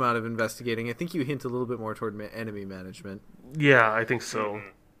decent amount of investigating. I think you hint a little bit more toward enemy management. yeah, I think so.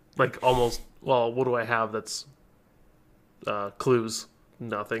 Like, almost... Well, what do I have that's... clues?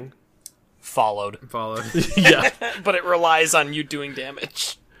 Nothing. Followed. Followed. Yeah. But it relies on you doing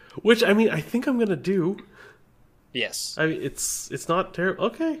damage. Which, I mean, I think I'm gonna do... Yes. I mean, it's not terrible.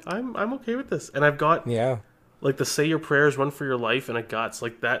 Okay, I'm okay with this, and I've got Yeah. like the say your prayers, run for your life, and a guts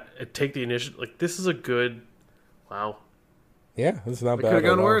like that. Take the initiative. Like this is a good. Wow. Yeah, it's not I bad. could have at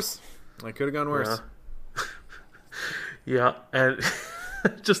gone all. worse. I could have gone worse. Yeah, and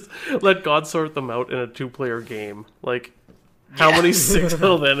just let God sort them out in a 2-player game. Like, how many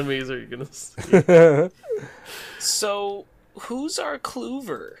 6-health enemies are you gonna see? So, who's our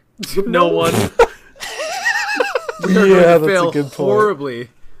Clover? No one. We are Yeah, going to that's fail a good point. horribly.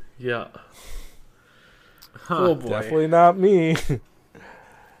 Yeah. Oh boy. Definitely not me.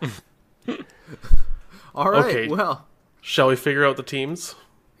 All right. Okay. Well, Shall we figure out the teams?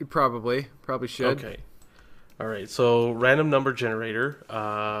 you probably should. Okay. All right. So random number generator.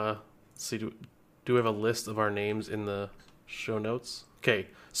 Let's see. Do we have a list of our names in the show notes? Okay.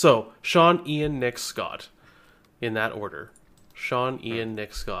 So Sean, Ian, Nick, Scott, in that order. Sean, Ian,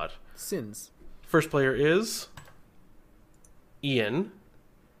 Nick, Scott. Sins. First player is Ian.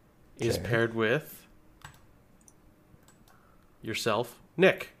 Is Okay. paired with yourself,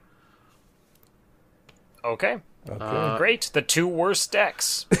 Nick. Okay. Okay. Great. The two worst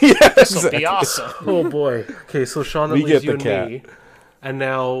decks. Yeah, This will be exactly. awesome. Oh boy. Okay, so Sean, that We leaves get you the cat. and me. And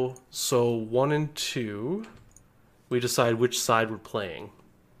now, so 1 and 2, we decide which side we're playing.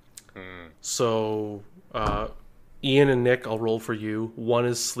 So, Ian and Nick, I'll roll for you. 1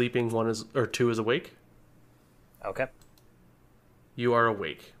 is sleeping, 2 is awake. Okay. You are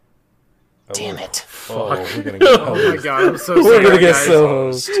awake. Damn it. Oh, we're gonna get Oh my god, I'm so we're sorry, gonna get guys. so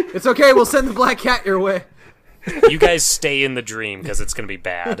hosed. It's okay. We'll send the black cat your way. You guys stay in the dream because it's going to be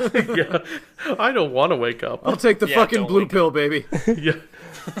bad. Yeah, I don't want to wake up. I'll take the Yeah, fucking don't blue wake pill, baby. Yeah.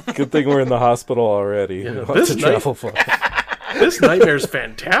 Good thing we're in the hospital already. Yeah, Lots this of night- travel far. This nightmare's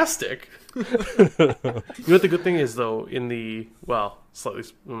fantastic. You know what the good thing is, though, in the, well, slightly,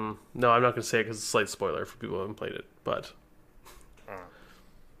 no, I'm not going to say it because it's a slight spoiler for people who haven't played it, but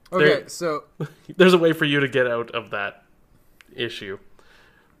Okay, There- so there's a way for you to get out of that issue,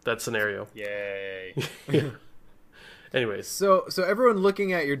 that scenario. Yay. Anyways, so everyone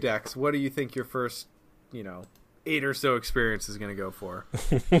looking at your decks, what do you think your first, 8 or so experience is going to go for?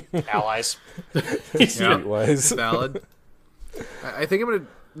 Allies. Streetwise. Valid. I think I'm going to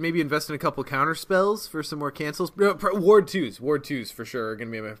maybe invest in a couple counter spells for some more cancels. No, Ward 2s for sure are going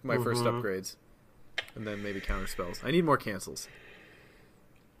to be my first upgrades. And then maybe counter spells. I need more cancels.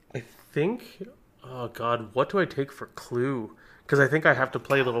 I think, oh god, what do I take for clue? Because I think I have to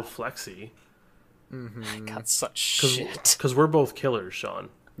play a little flexi. I got such shit. Because we're both killers, Sean.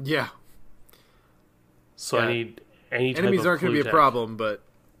 Yeah. So Yeah. I need any type Enemies of aren't going to clue be a deck. problem, but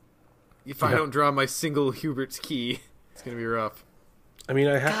if I Yeah. don't draw my single Hubert's key, it's going to be rough. I mean,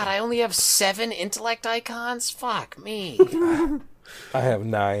 I have. God, I only have 7 intellect icons? Fuck me. I have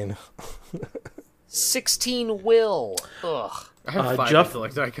 9. 16 will. Ugh. I have 5 Jeff-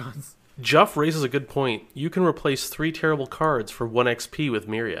 intellect icons. Jeff raises a good point. You can replace 3 terrible cards for 1 XP with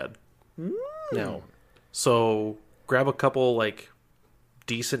Myriad. Now, so grab a couple like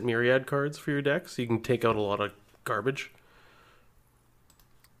decent Myriad cards for your deck, so you can take out a lot of garbage.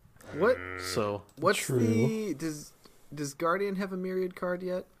 What's True. the does Guardian have a Myriad card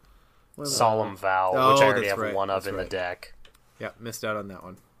yet? Solemn Vow, Oh, which I already that's have right, one of that's in right. the deck. Yeah, missed out on that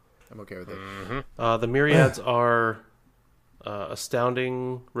one. I'm okay with it. The Myriads are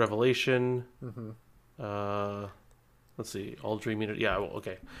Astounding, Revelation. Let's see, All Dream Unit. Yeah, well,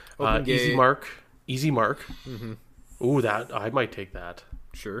 okay. Open Easy Gate. Mark. Ooh, that I might take that.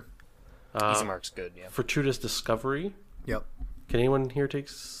 Sure. Easy Mark's good, yeah. Fortuitous Discovery. Yep. Can anyone here take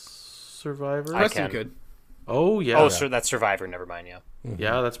Survivor? I Preston can. could. Oh yeah, Oh, so that's Survivor, never mind, yeah.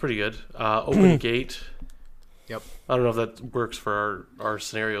 yeah, that's pretty good. Open Gate. Yep. I don't know if that works for our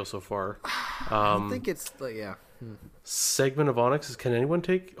scenario so far. I think it's like Segment of Onyx. Can anyone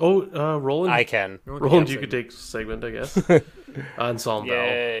take? Oh, Roland. I can. Roland, you could take Segment, I guess. And Solemn Vow.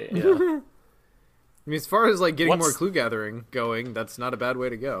 Yay. Yeah. I mean, as far as like getting What's- more clue gathering going, that's not a bad way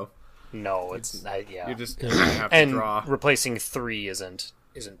to go. No, it's yeah. You just have to and draw. replacing 3 isn't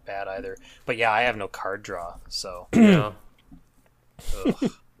bad either. But yeah, I have no card draw, so Yeah.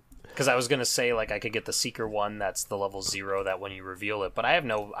 because I was gonna say like I could get the Seeker one that's the level 0 that when you reveal it, but I have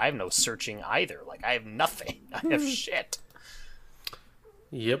no searching either. Like I have nothing. I have shit.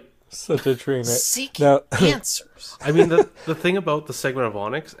 Yep. Such a train wreck. Seeking Now, answers. I mean, the thing about the Segment of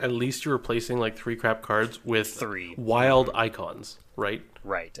Onyx, at least you're replacing like 3 crap cards with 3 wild icons, right?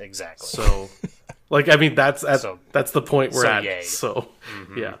 Right, exactly. So, like, I mean, that's So- that's the point we're so at. yay. So,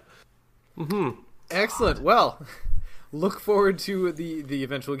 yeah. Excellent. Well, look forward to the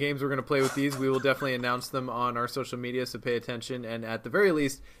eventual games we're going to play with these. We will definitely announce them on our social media, so pay attention. And at the very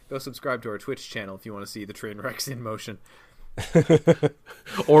least, go subscribe to our Twitch channel if you want to see the train wrecks in motion.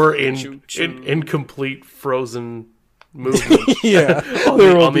 Or in Choo-choo. incomplete frozen movement yeah, on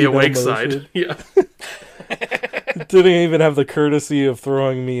there the, will on the be no awake motion. side. Yeah. Didn't even have the courtesy of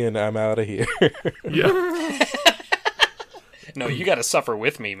throwing me in. I'm out of here. Yeah. No, you got to suffer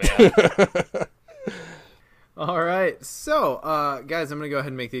with me, man. All right. So, guys, I'm going to go ahead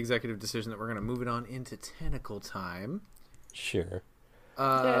and make the executive decision that we're going to move it on into tentacle time. Sure.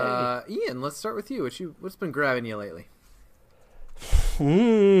 Ian, let's start with you. What's been grabbing you lately?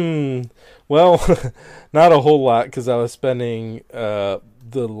 Well, not a whole lot because I was spending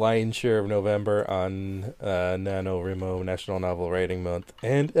the lion's share of November on NaNoWriMo National Novel Writing Month,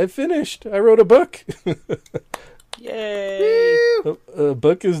 and I finished. I wrote a book. Yay! A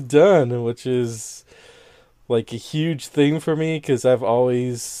book is done, which is like a huge thing for me because I've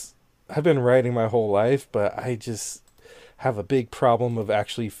been writing my whole life, but I just have a big problem of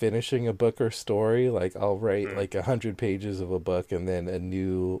actually finishing a book or story. Like I'll write like 100 pages of a book, and then a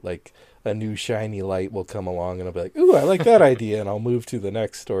new shiny light will come along, and I'll be like, "Ooh, I like that idea," and I'll move to the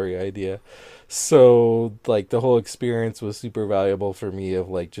next story idea. So like the whole experience was super valuable for me of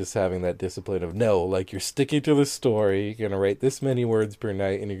like just having that discipline of no, like you're sticking to the story, you're gonna write this many words per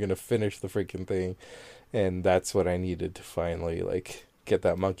night, and you're gonna finish the freaking thing. And that's what I needed to finally like get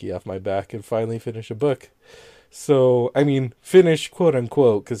that monkey off my back and finally finish a book. So, I mean, finish, quote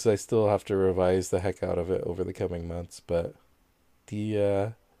unquote, because I still have to revise the heck out of it over the coming months. But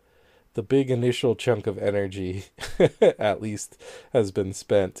the big initial chunk of energy, at least, has been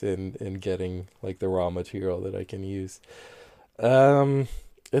spent in getting like the raw material that I can use.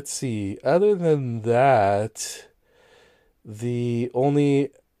 Let's see. Other than that, the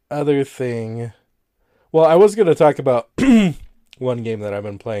only other thing. Well, I was going to talk about one game that I've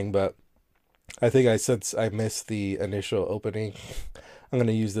been playing, but I think since I missed the initial opening, I'm going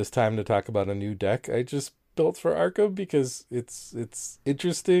to use this time to talk about a new deck I just built for Arkham because it's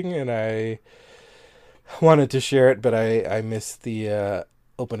interesting and I wanted to share it, but I missed the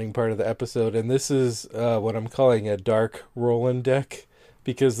opening part of the episode. And this is what I'm calling a Dark Roland deck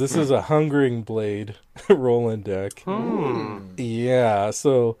because this is a Hungering Blade Roland deck. Yeah,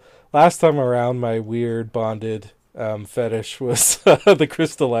 so last time around, my weird bonded fetish was the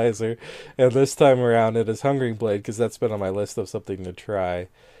crystallizer, and this time around it is Hungering Blade because that's been on my list of something to try.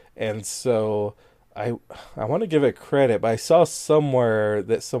 And so I want to give it credit, but I saw somewhere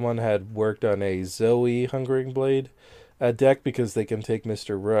that someone had worked on a Zoe Hungering Blade deck because they can take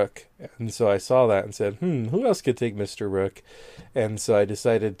Mr. Rook, and so I saw that and said, who else could take Mr. Rook? And so I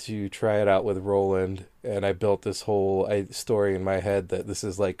decided to try it out with Roland, and I built this whole story in my head that this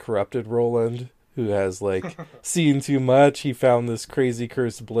is like corrupted Roland who has like seen too much. He found this crazy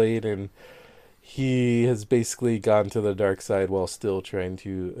cursed blade, and he has basically gone to the dark side while still trying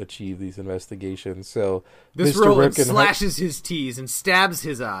to achieve these investigations. So this Mr. Roland Rook slashes his T's and stabs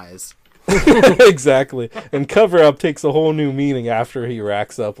his eyes. Exactly. And cover up takes a whole new meaning after he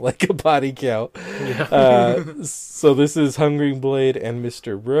racks up like a body count. Yeah. So this is Hungering Blade and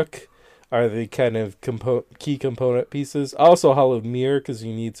Mr. Rook are the kind of key component pieces. Also Hollowed Mirror because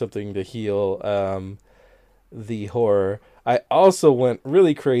you need something to heal the horror. I also went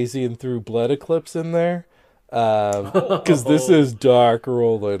really crazy and threw Blood Eclipse in there. Because this is Dark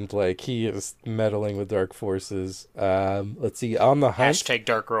Roland, like he is meddling with dark forces. Let's see, on the hunt. Hashtag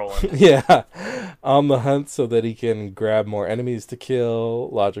Dark Roland. Yeah, on the hunt so that he can grab more enemies to kill.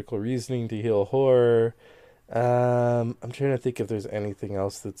 Logical reasoning to heal horror. I'm trying to think if there's anything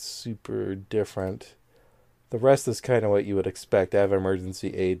else that's super different. The rest is kind of what you would expect. I have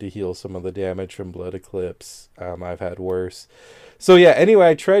emergency aid to heal some of the damage from Blood Eclipse. I've had worse. So yeah, anyway,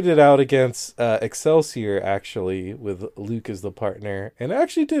 I tried it out against Excelsior, actually, with Luke as the partner, and I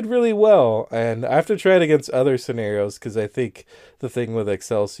actually did really well. And I have to try it against other scenarios, because I think the thing with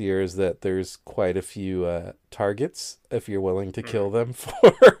Excelsior is that there's quite a few targets, if you're willing to kill them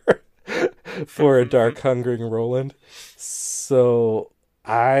for a Dark Hungering Roland. So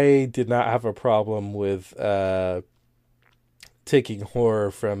I did not have a problem with taking horror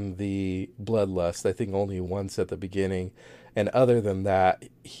from the Bloodlust, I think only once at the beginning. And other than that,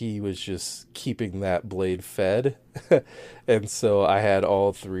 he was just keeping that blade fed. And so I had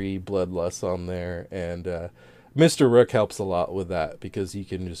all three Bloodlusts on there. And Mr. Rook helps a lot with that because he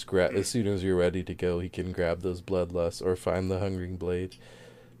can just grab, as soon as you're ready to go, he can grab those Bloodlusts or find the Hungering Blade.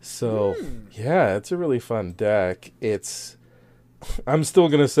 So, yeah, it's a really fun deck. I'm still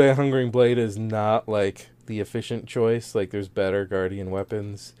going to say Hungering Blade is not like the efficient choice. Like, there's better Guardian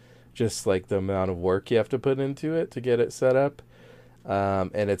weapons. Just like the amount of work you have to put into it to get it set up.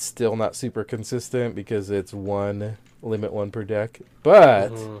 And it's still not super consistent because it's limit one per deck.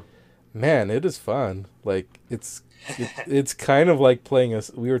 But man, it is fun. Like it's kind of like playing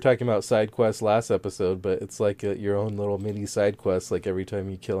we were talking about side quests last episode, but it's like your own little mini side quest. Like every time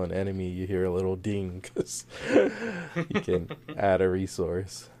you kill an enemy, you hear a little ding because you can add a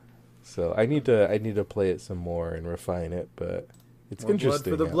resource. So I need to play it some more and refine it, but it's more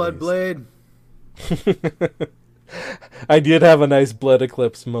interesting. Blood for the Blood Blade. I did have a nice Blood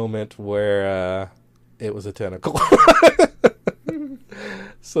Eclipse moment where it was a tentacle.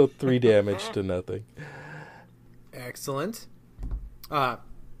 So 3 damage to nothing. Excellent.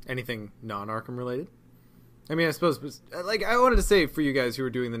 Anything non-Arkham related? I mean, I suppose, like, I wanted to say for you guys who are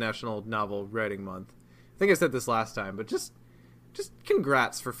doing the National Novel Writing Month, I think I said this last time, but just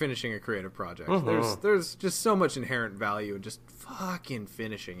congrats for finishing a creative project. There's just so much inherent value in just fucking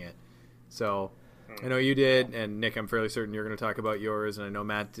finishing it. So I know you did, and Nick, I'm fairly certain you're going to talk about yours, and I know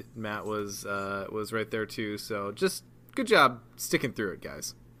Matt was right there too. So just good job sticking through it,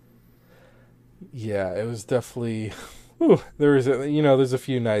 guys. Yeah, it was definitely. Whew, there's a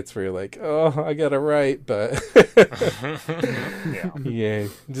few nights where you're like, oh, I gotta write, but yeah,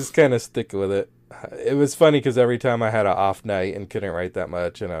 just kind of stick with it. It was funny because every time I had an off night and couldn't write that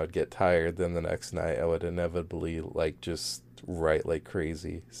much, and I would get tired, then the next night I would inevitably just write like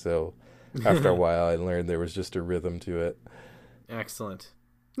crazy. So after a while, I learned there was just a rhythm to it. Excellent.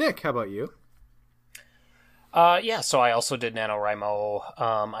 Nick, how about you? So I also did NaNoWriMo.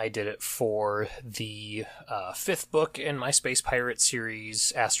 I did it for the 5th book in my Space Pirate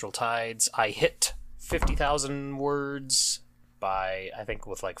series, Astral Tides. I hit 50,000 words by, I think,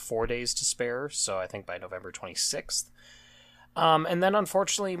 with like 4 days to spare, so I think by November 26th. And then,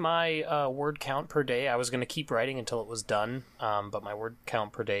 unfortunately, my word count per day, I was going to keep writing until it was done, but my word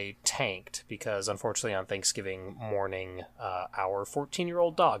count per day tanked because, unfortunately, on Thanksgiving morning, our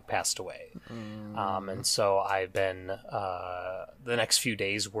 14-year-old dog passed away. And so I've been, the next few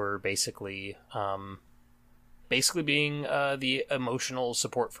days were basically being the emotional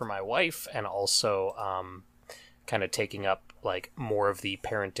support for my wife, and also kind of taking up like more of the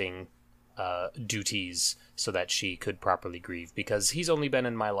parenting duties so that she could properly grieve, because he's only been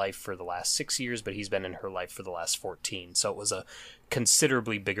in my life for the last 6 years, but he's been in her life for the last 14. So it was a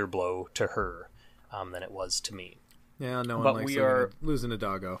considerably bigger blow to her than it was to me. Yeah, no one but likes losing a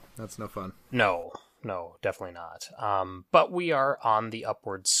doggo. That's no fun. No, definitely not. But we are on the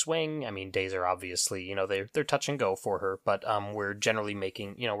upward swing. I mean, days are obviously, they're touch and go for her, but we're generally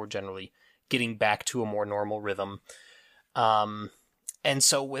getting back to a more normal rhythm. And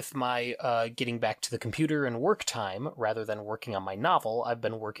so with my getting back to the computer and work time, rather than working on my novel, I've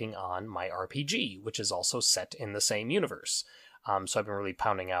been working on my RPG, which is also set in the same universe. So I've been really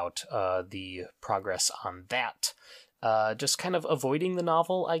pounding out the progress on that. Just kind of avoiding the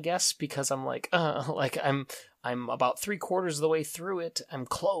novel, I guess, because I'm I'm about 3/4 of the way through it. I'm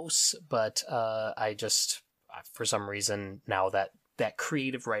close, but I just, for some reason, now that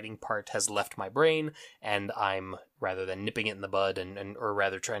creative writing part has left my brain, and I'm, rather than nipping it in the bud or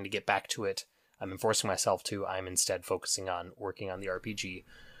rather trying to get back to it, I'm enforcing myself to, I'm instead focusing on working on the RPG,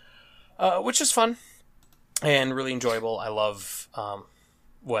 which is fun and really enjoyable. I love,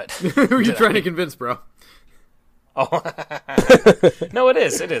 what? Who are you trying to convince, bro? Oh, no, it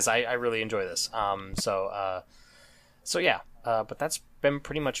is. I really enjoy this. So yeah, but that's been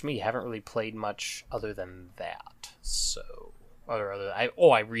pretty much me. Haven't really played much other than that. So,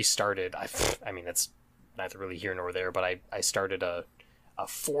 I restarted. I mean, that's neither really here nor there, but I started a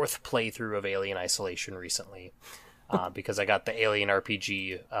 4th playthrough of Alien Isolation recently, because I got the Alien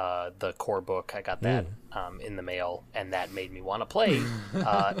RPG, the core book. I got that in the mail, and that made me want to play.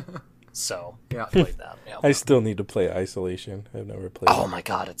 So yeah, I played that. Yeah. I still need to play Isolation. I've never played it. Oh my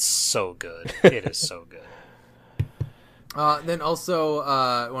god, it's so good. It is so good. Then also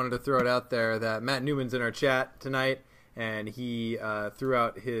wanted to throw it out there that Matt Newman's in our chat tonight, and he threw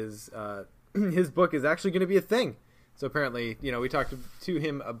out his book is actually going to be a thing. So apparently, we talked to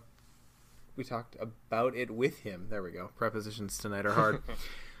him. We talked about it with him. There we go. Prepositions tonight are hard.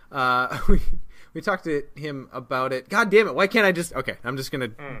 We talked to him about it. God damn it! Why can't I just? Okay, I'm just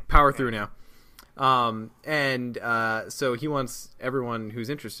gonna power through now. So he wants everyone who's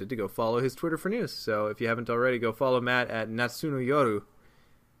interested to go follow his Twitter for news. So if you haven't already, go follow Matt at Natsuno Yoru.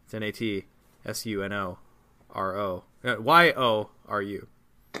 It's NATSUNO YORU.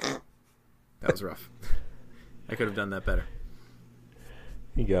 That was rough. I could have done that better.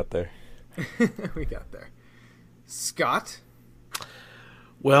 You got there. We got there. Scott?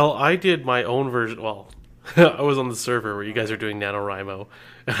 Well, I did my own version. Well, I was on the server where you guys are doing NaNoWriMo,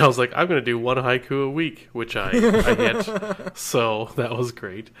 and I was like, I'm going to do 1 haiku a week, which I hit. So that was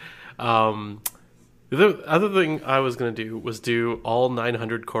great. The other thing I was going to do was do all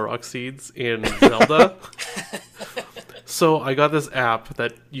 900 Korok seeds in Zelda. So I got this app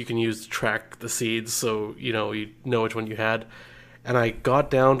that you can use to track the seeds, so you know which one you had. And I got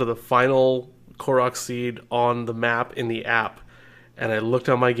down to the final Korok seed on the map in the app, and I looked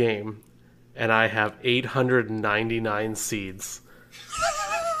on my game, and I have 899 seeds.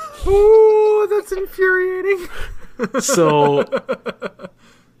 Ooh, that's infuriating. So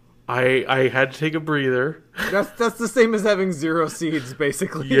I had to take a breather. That's the same as having 0 seeds,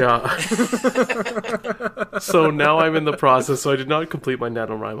 basically. Yeah. So now I'm in the process. So I did not complete my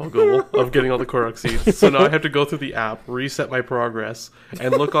NaNoWriMo goal of getting all the Korok seeds. So now I have to go through the app, reset my progress,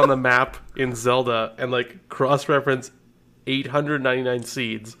 and look on the map in Zelda and like cross-reference 899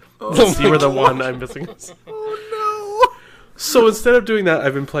 seeds to see where the one I'm missing is. Oh no! So instead of doing that,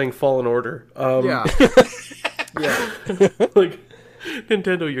 I've been playing Fallen Order. Yeah. Yeah. Like,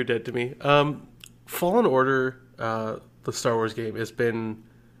 Nintendo, you're dead to me. Fallen Order, the Star Wars game, has been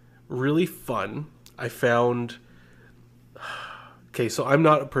really fun. I found... Okay, so I'm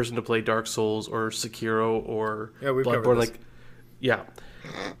not a person to play Dark Souls or Sekiro or We've covered Bloodborne. this. Like, yeah.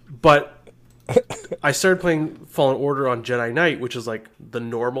 But I started playing Fallen Order on Jedi Knight, which is like the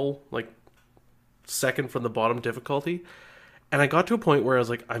normal, like second from the bottom difficulty. And I got to a point where I was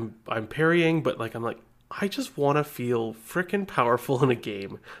like, I'm parrying, but like I'm like, I just want to feel freaking powerful in a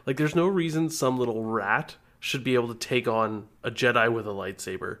game. Like, there's no reason some little rat should be able to take on a Jedi with a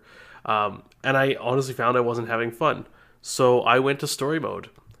lightsaber. And I honestly found I wasn't having fun. So I went to story mode,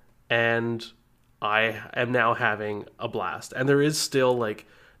 and I am now having a blast. And there is still like,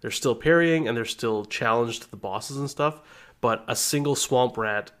 there's still parrying, and there's still challenge to the bosses and stuff. But a single swamp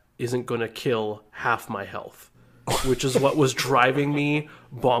rat isn't going to kill half my health, which is what was driving me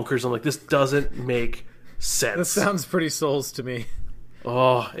bonkers. I'm like, this doesn't make sense. That sounds pretty Souls to me.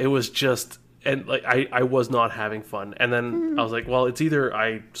 Oh, it was just, and like I was not having fun. And then I was like, well, it's either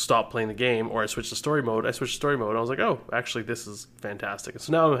I stop playing the game or I switch to story mode. I switched to story mode, and I was like, oh, actually, this is fantastic. And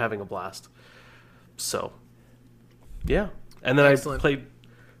so now I'm having a blast. So, yeah. And then Excellent. I played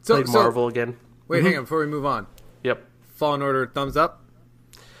So- Marvel again. Wait, hang on, before we move on. Yep. Fallen Order, thumbs up?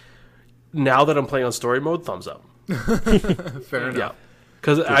 Now that I'm playing on story mode, thumbs up. Fair enough. Yeah.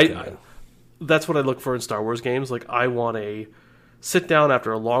 Because guy. that's what I look for in Star Wars games. Like, I want a sit down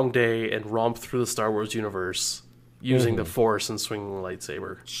after a long day and romp through the Star Wars universe using the Force and swinging a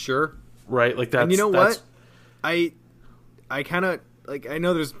lightsaber. Sure. Right? Like, that's... And you know that's, what? I kind of, like, I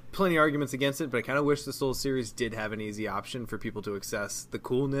know there's plenty of arguments against it, but I kind of wish the Souls series did have an easy option for people to access the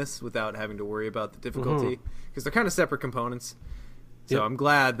coolness without having to worry about the difficulty. Because they're kind of separate components. So Yep. I'm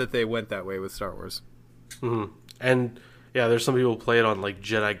glad that they went that way with Star Wars. And, yeah, there's some people who play it on, like,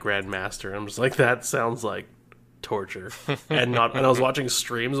 Jedi Grandmaster, and I'm just like, that sounds like torture. And I was watching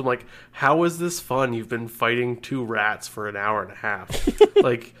streams, I'm like, how is this fun? You've been fighting two rats for an hour and a half.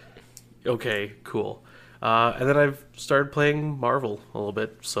 Like, okay, cool. And then I've started playing Marvel a little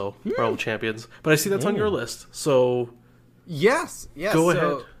bit, so Marvel Champions. But I see that's on your list, so Yes. Go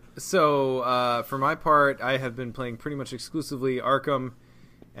ahead. So, for my part, I have been playing pretty much exclusively Arkham,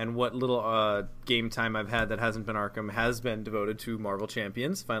 and what little game time I've had that hasn't been Arkham has been devoted to Marvel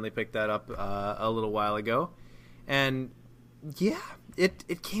Champions. Finally picked that up a little while ago, and yeah,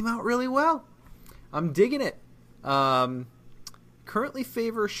 it came out really well. I'm digging it. Currently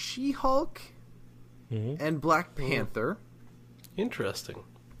favor She-Hulk and Black Panther. interesting.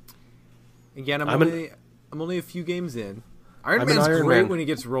 Again, I'm I'm only a few games in. Iron I'm an Man's Iron great Man. when he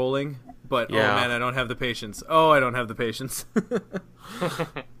gets rolling, but Yeah. oh man, I don't have the patience. Oh, I don't have the patience.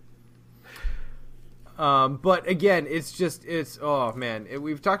 But again, oh man,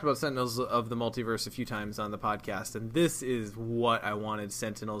 we've talked about Sentinels of the Multiverse a few times on the podcast, and this is what I wanted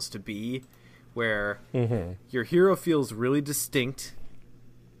Sentinels to be, where your hero feels really distinct.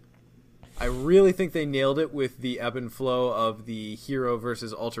 I really think they nailed it with the ebb and flow of the hero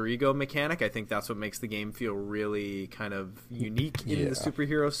versus alter ego mechanic. I think that's what makes the game feel really kind of unique in the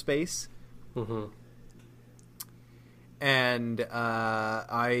superhero space. And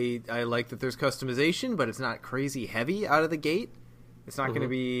I like that there's customization, but it's not crazy heavy out of the gate. It's not going to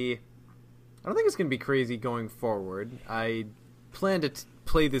be... I don't think it's going to be crazy going forward. I plan to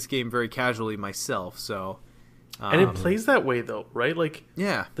play this game very casually myself, so... And it plays that way, though, right? Like,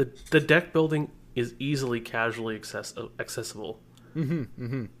 yeah. the deck building is easily casually accessible.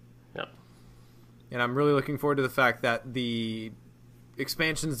 Yeah. And I'm really looking forward to the fact that the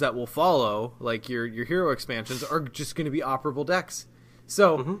expansions that will follow, like your hero expansions, are just going to be operable decks.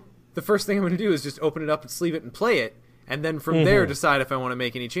 So the first thing I'm going to do is just open it up and sleeve it and play it, and then from there decide if I want to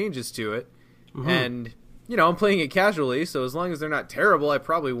make any changes to it. And, you know, I'm playing it casually, so as long as they're not terrible, I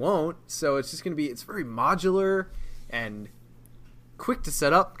probably won't. So it's just going to be, it's very modular and quick to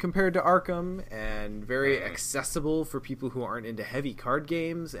set up compared to Arkham, and very accessible for people who aren't into heavy card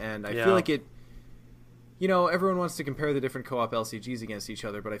games. And I feel like it, you know, everyone wants to compare the different co-op LCGs against each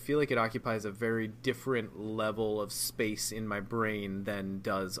other, but I feel like it occupies a very different level of space in my brain than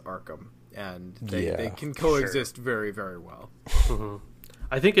does Arkham. And they can coexist very, very well.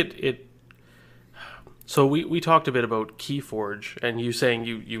 I think it so we talked a bit about Keyforge, and you saying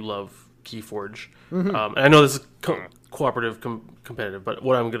you love Keyforge. And I know this is cooperative competitive, but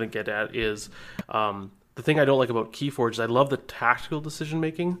what I'm going to get at is the thing I don't like about Keyforge is I love the tactical decision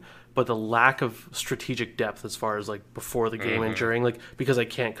making, but the lack of strategic depth as far as like before the game and during, like because I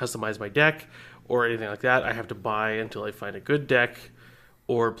can't customize my deck or anything like that. I have to buy until I find a good deck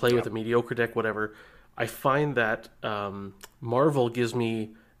or play with a mediocre deck, whatever. I find that Marvel gives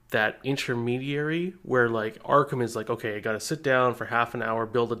me that intermediary where like Arkham is like, okay, I got to sit down for half an hour,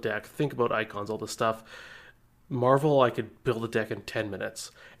 build a deck, think about icons, all this stuff. Marvel, I could build a deck in 10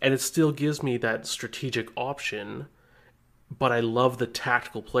 minutes, and it still gives me that strategic option, but I love the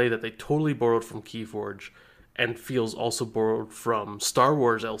tactical play that they totally borrowed from Keyforge and feels also borrowed from Star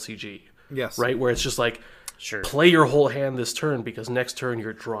Wars LCG. Yes. Right? Where it's just like, Sure. play your whole hand this turn because next turn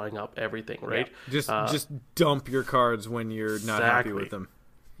you're drawing up everything, right? Just dump your cards when you're not happy Exactly. with them.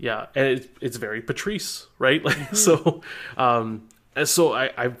 Yeah, and it's very Patrice, right? Like so I'm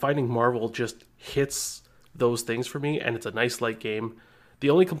finding Marvel just hits those things for me, and it's a nice light game. The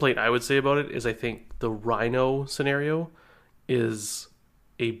only complaint I would say about it is I think the Rhino scenario is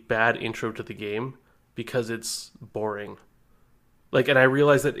a bad intro to the game because it's boring. Like, and I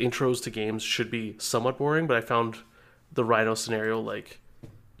realize that intros to games should be somewhat boring, but I found the Rhino scenario like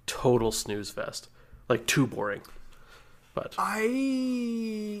total snooze fest, like too boring. But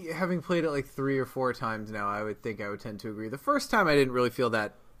Having played it like 3 or 4 times now, I would think I would tend to agree. The first time I didn't really feel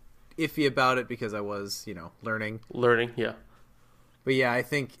that iffy about it because I was, learning. Yeah. But yeah, I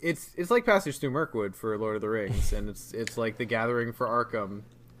think it's like Passage Through Mirkwood for Lord of the Rings, and it's like The Gathering for Arkham.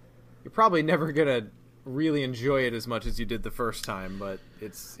 You're probably never gonna really enjoy it as much as you did the first time, but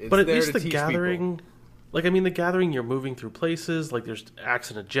it's but at there least to the teach Gathering, people. like, I mean, the Gathering, you're moving through places, like there's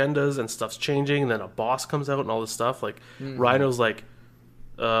acts and agendas and stuff's changing, and then a boss comes out and all this stuff. Like Rhino's like,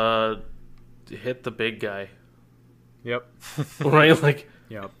 hit the big guy, Yep. right? Like,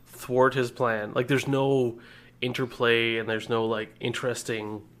 Yep. thwart his plan. Like, there's no interplay and there's no like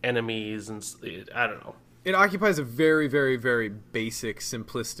interesting enemies, and I don't know. It occupies a very, very, very basic,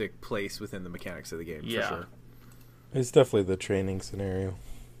 simplistic place within the mechanics of the game. Yeah. For sure. It's definitely the training scenario.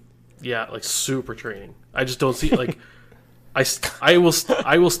 Yeah, like super training. I just don't see like I will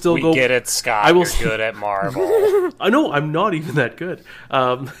still We go. get it, Scott. I will You're good at Marvel. I know I'm not even that good,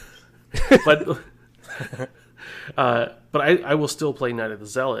 but I will still play Night of the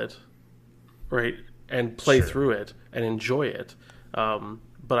Zealot, right, and play through it and enjoy it.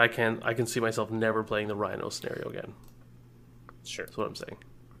 But I can see myself never playing the Rhino scenario again. Sure. That's what I'm saying.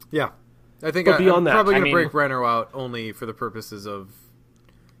 Yeah. I think But beyond I'm that, probably I going to mean- break Renner out only for the purposes of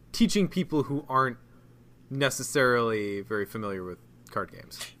teaching people who aren't necessarily very familiar with card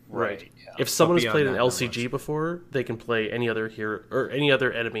games. Right. Yeah. If someone has beyond played an that, not LCG much. before, they can play any other hero or any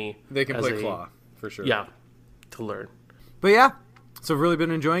other enemy. They can as play Claw, for sure. Yeah, to learn. But yeah, so I've really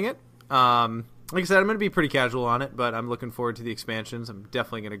been enjoying it. Like I said, I'm going to be pretty casual on it, but I'm looking forward to the expansions. I'm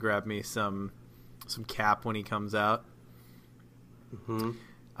definitely going to grab me some Cap when he comes out. Mm-hmm.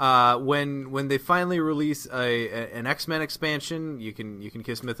 When they finally release an X-Men expansion, you can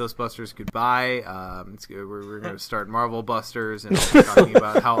kiss Mythos Busters goodbye. We're going to start Marvel Busters and I'll be talking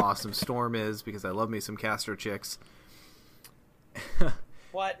about how awesome Storm is because I love me some Castro chicks.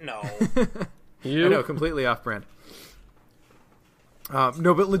 What? No. I know, completely off-brand.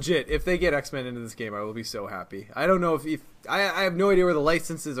 No, but legit, if they get X-Men into this game, I will be so happy. I don't know if I have no idea where the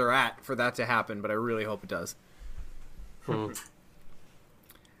licenses are at for that to happen, but I really hope it does.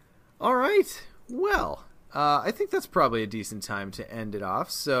 All right. Well, I think that's probably a decent time to end it off.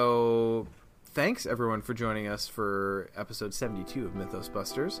 So thanks, everyone, for joining us for episode 72 of Mythos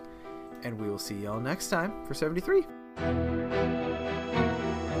Busters. And we will see y'all next time for 73.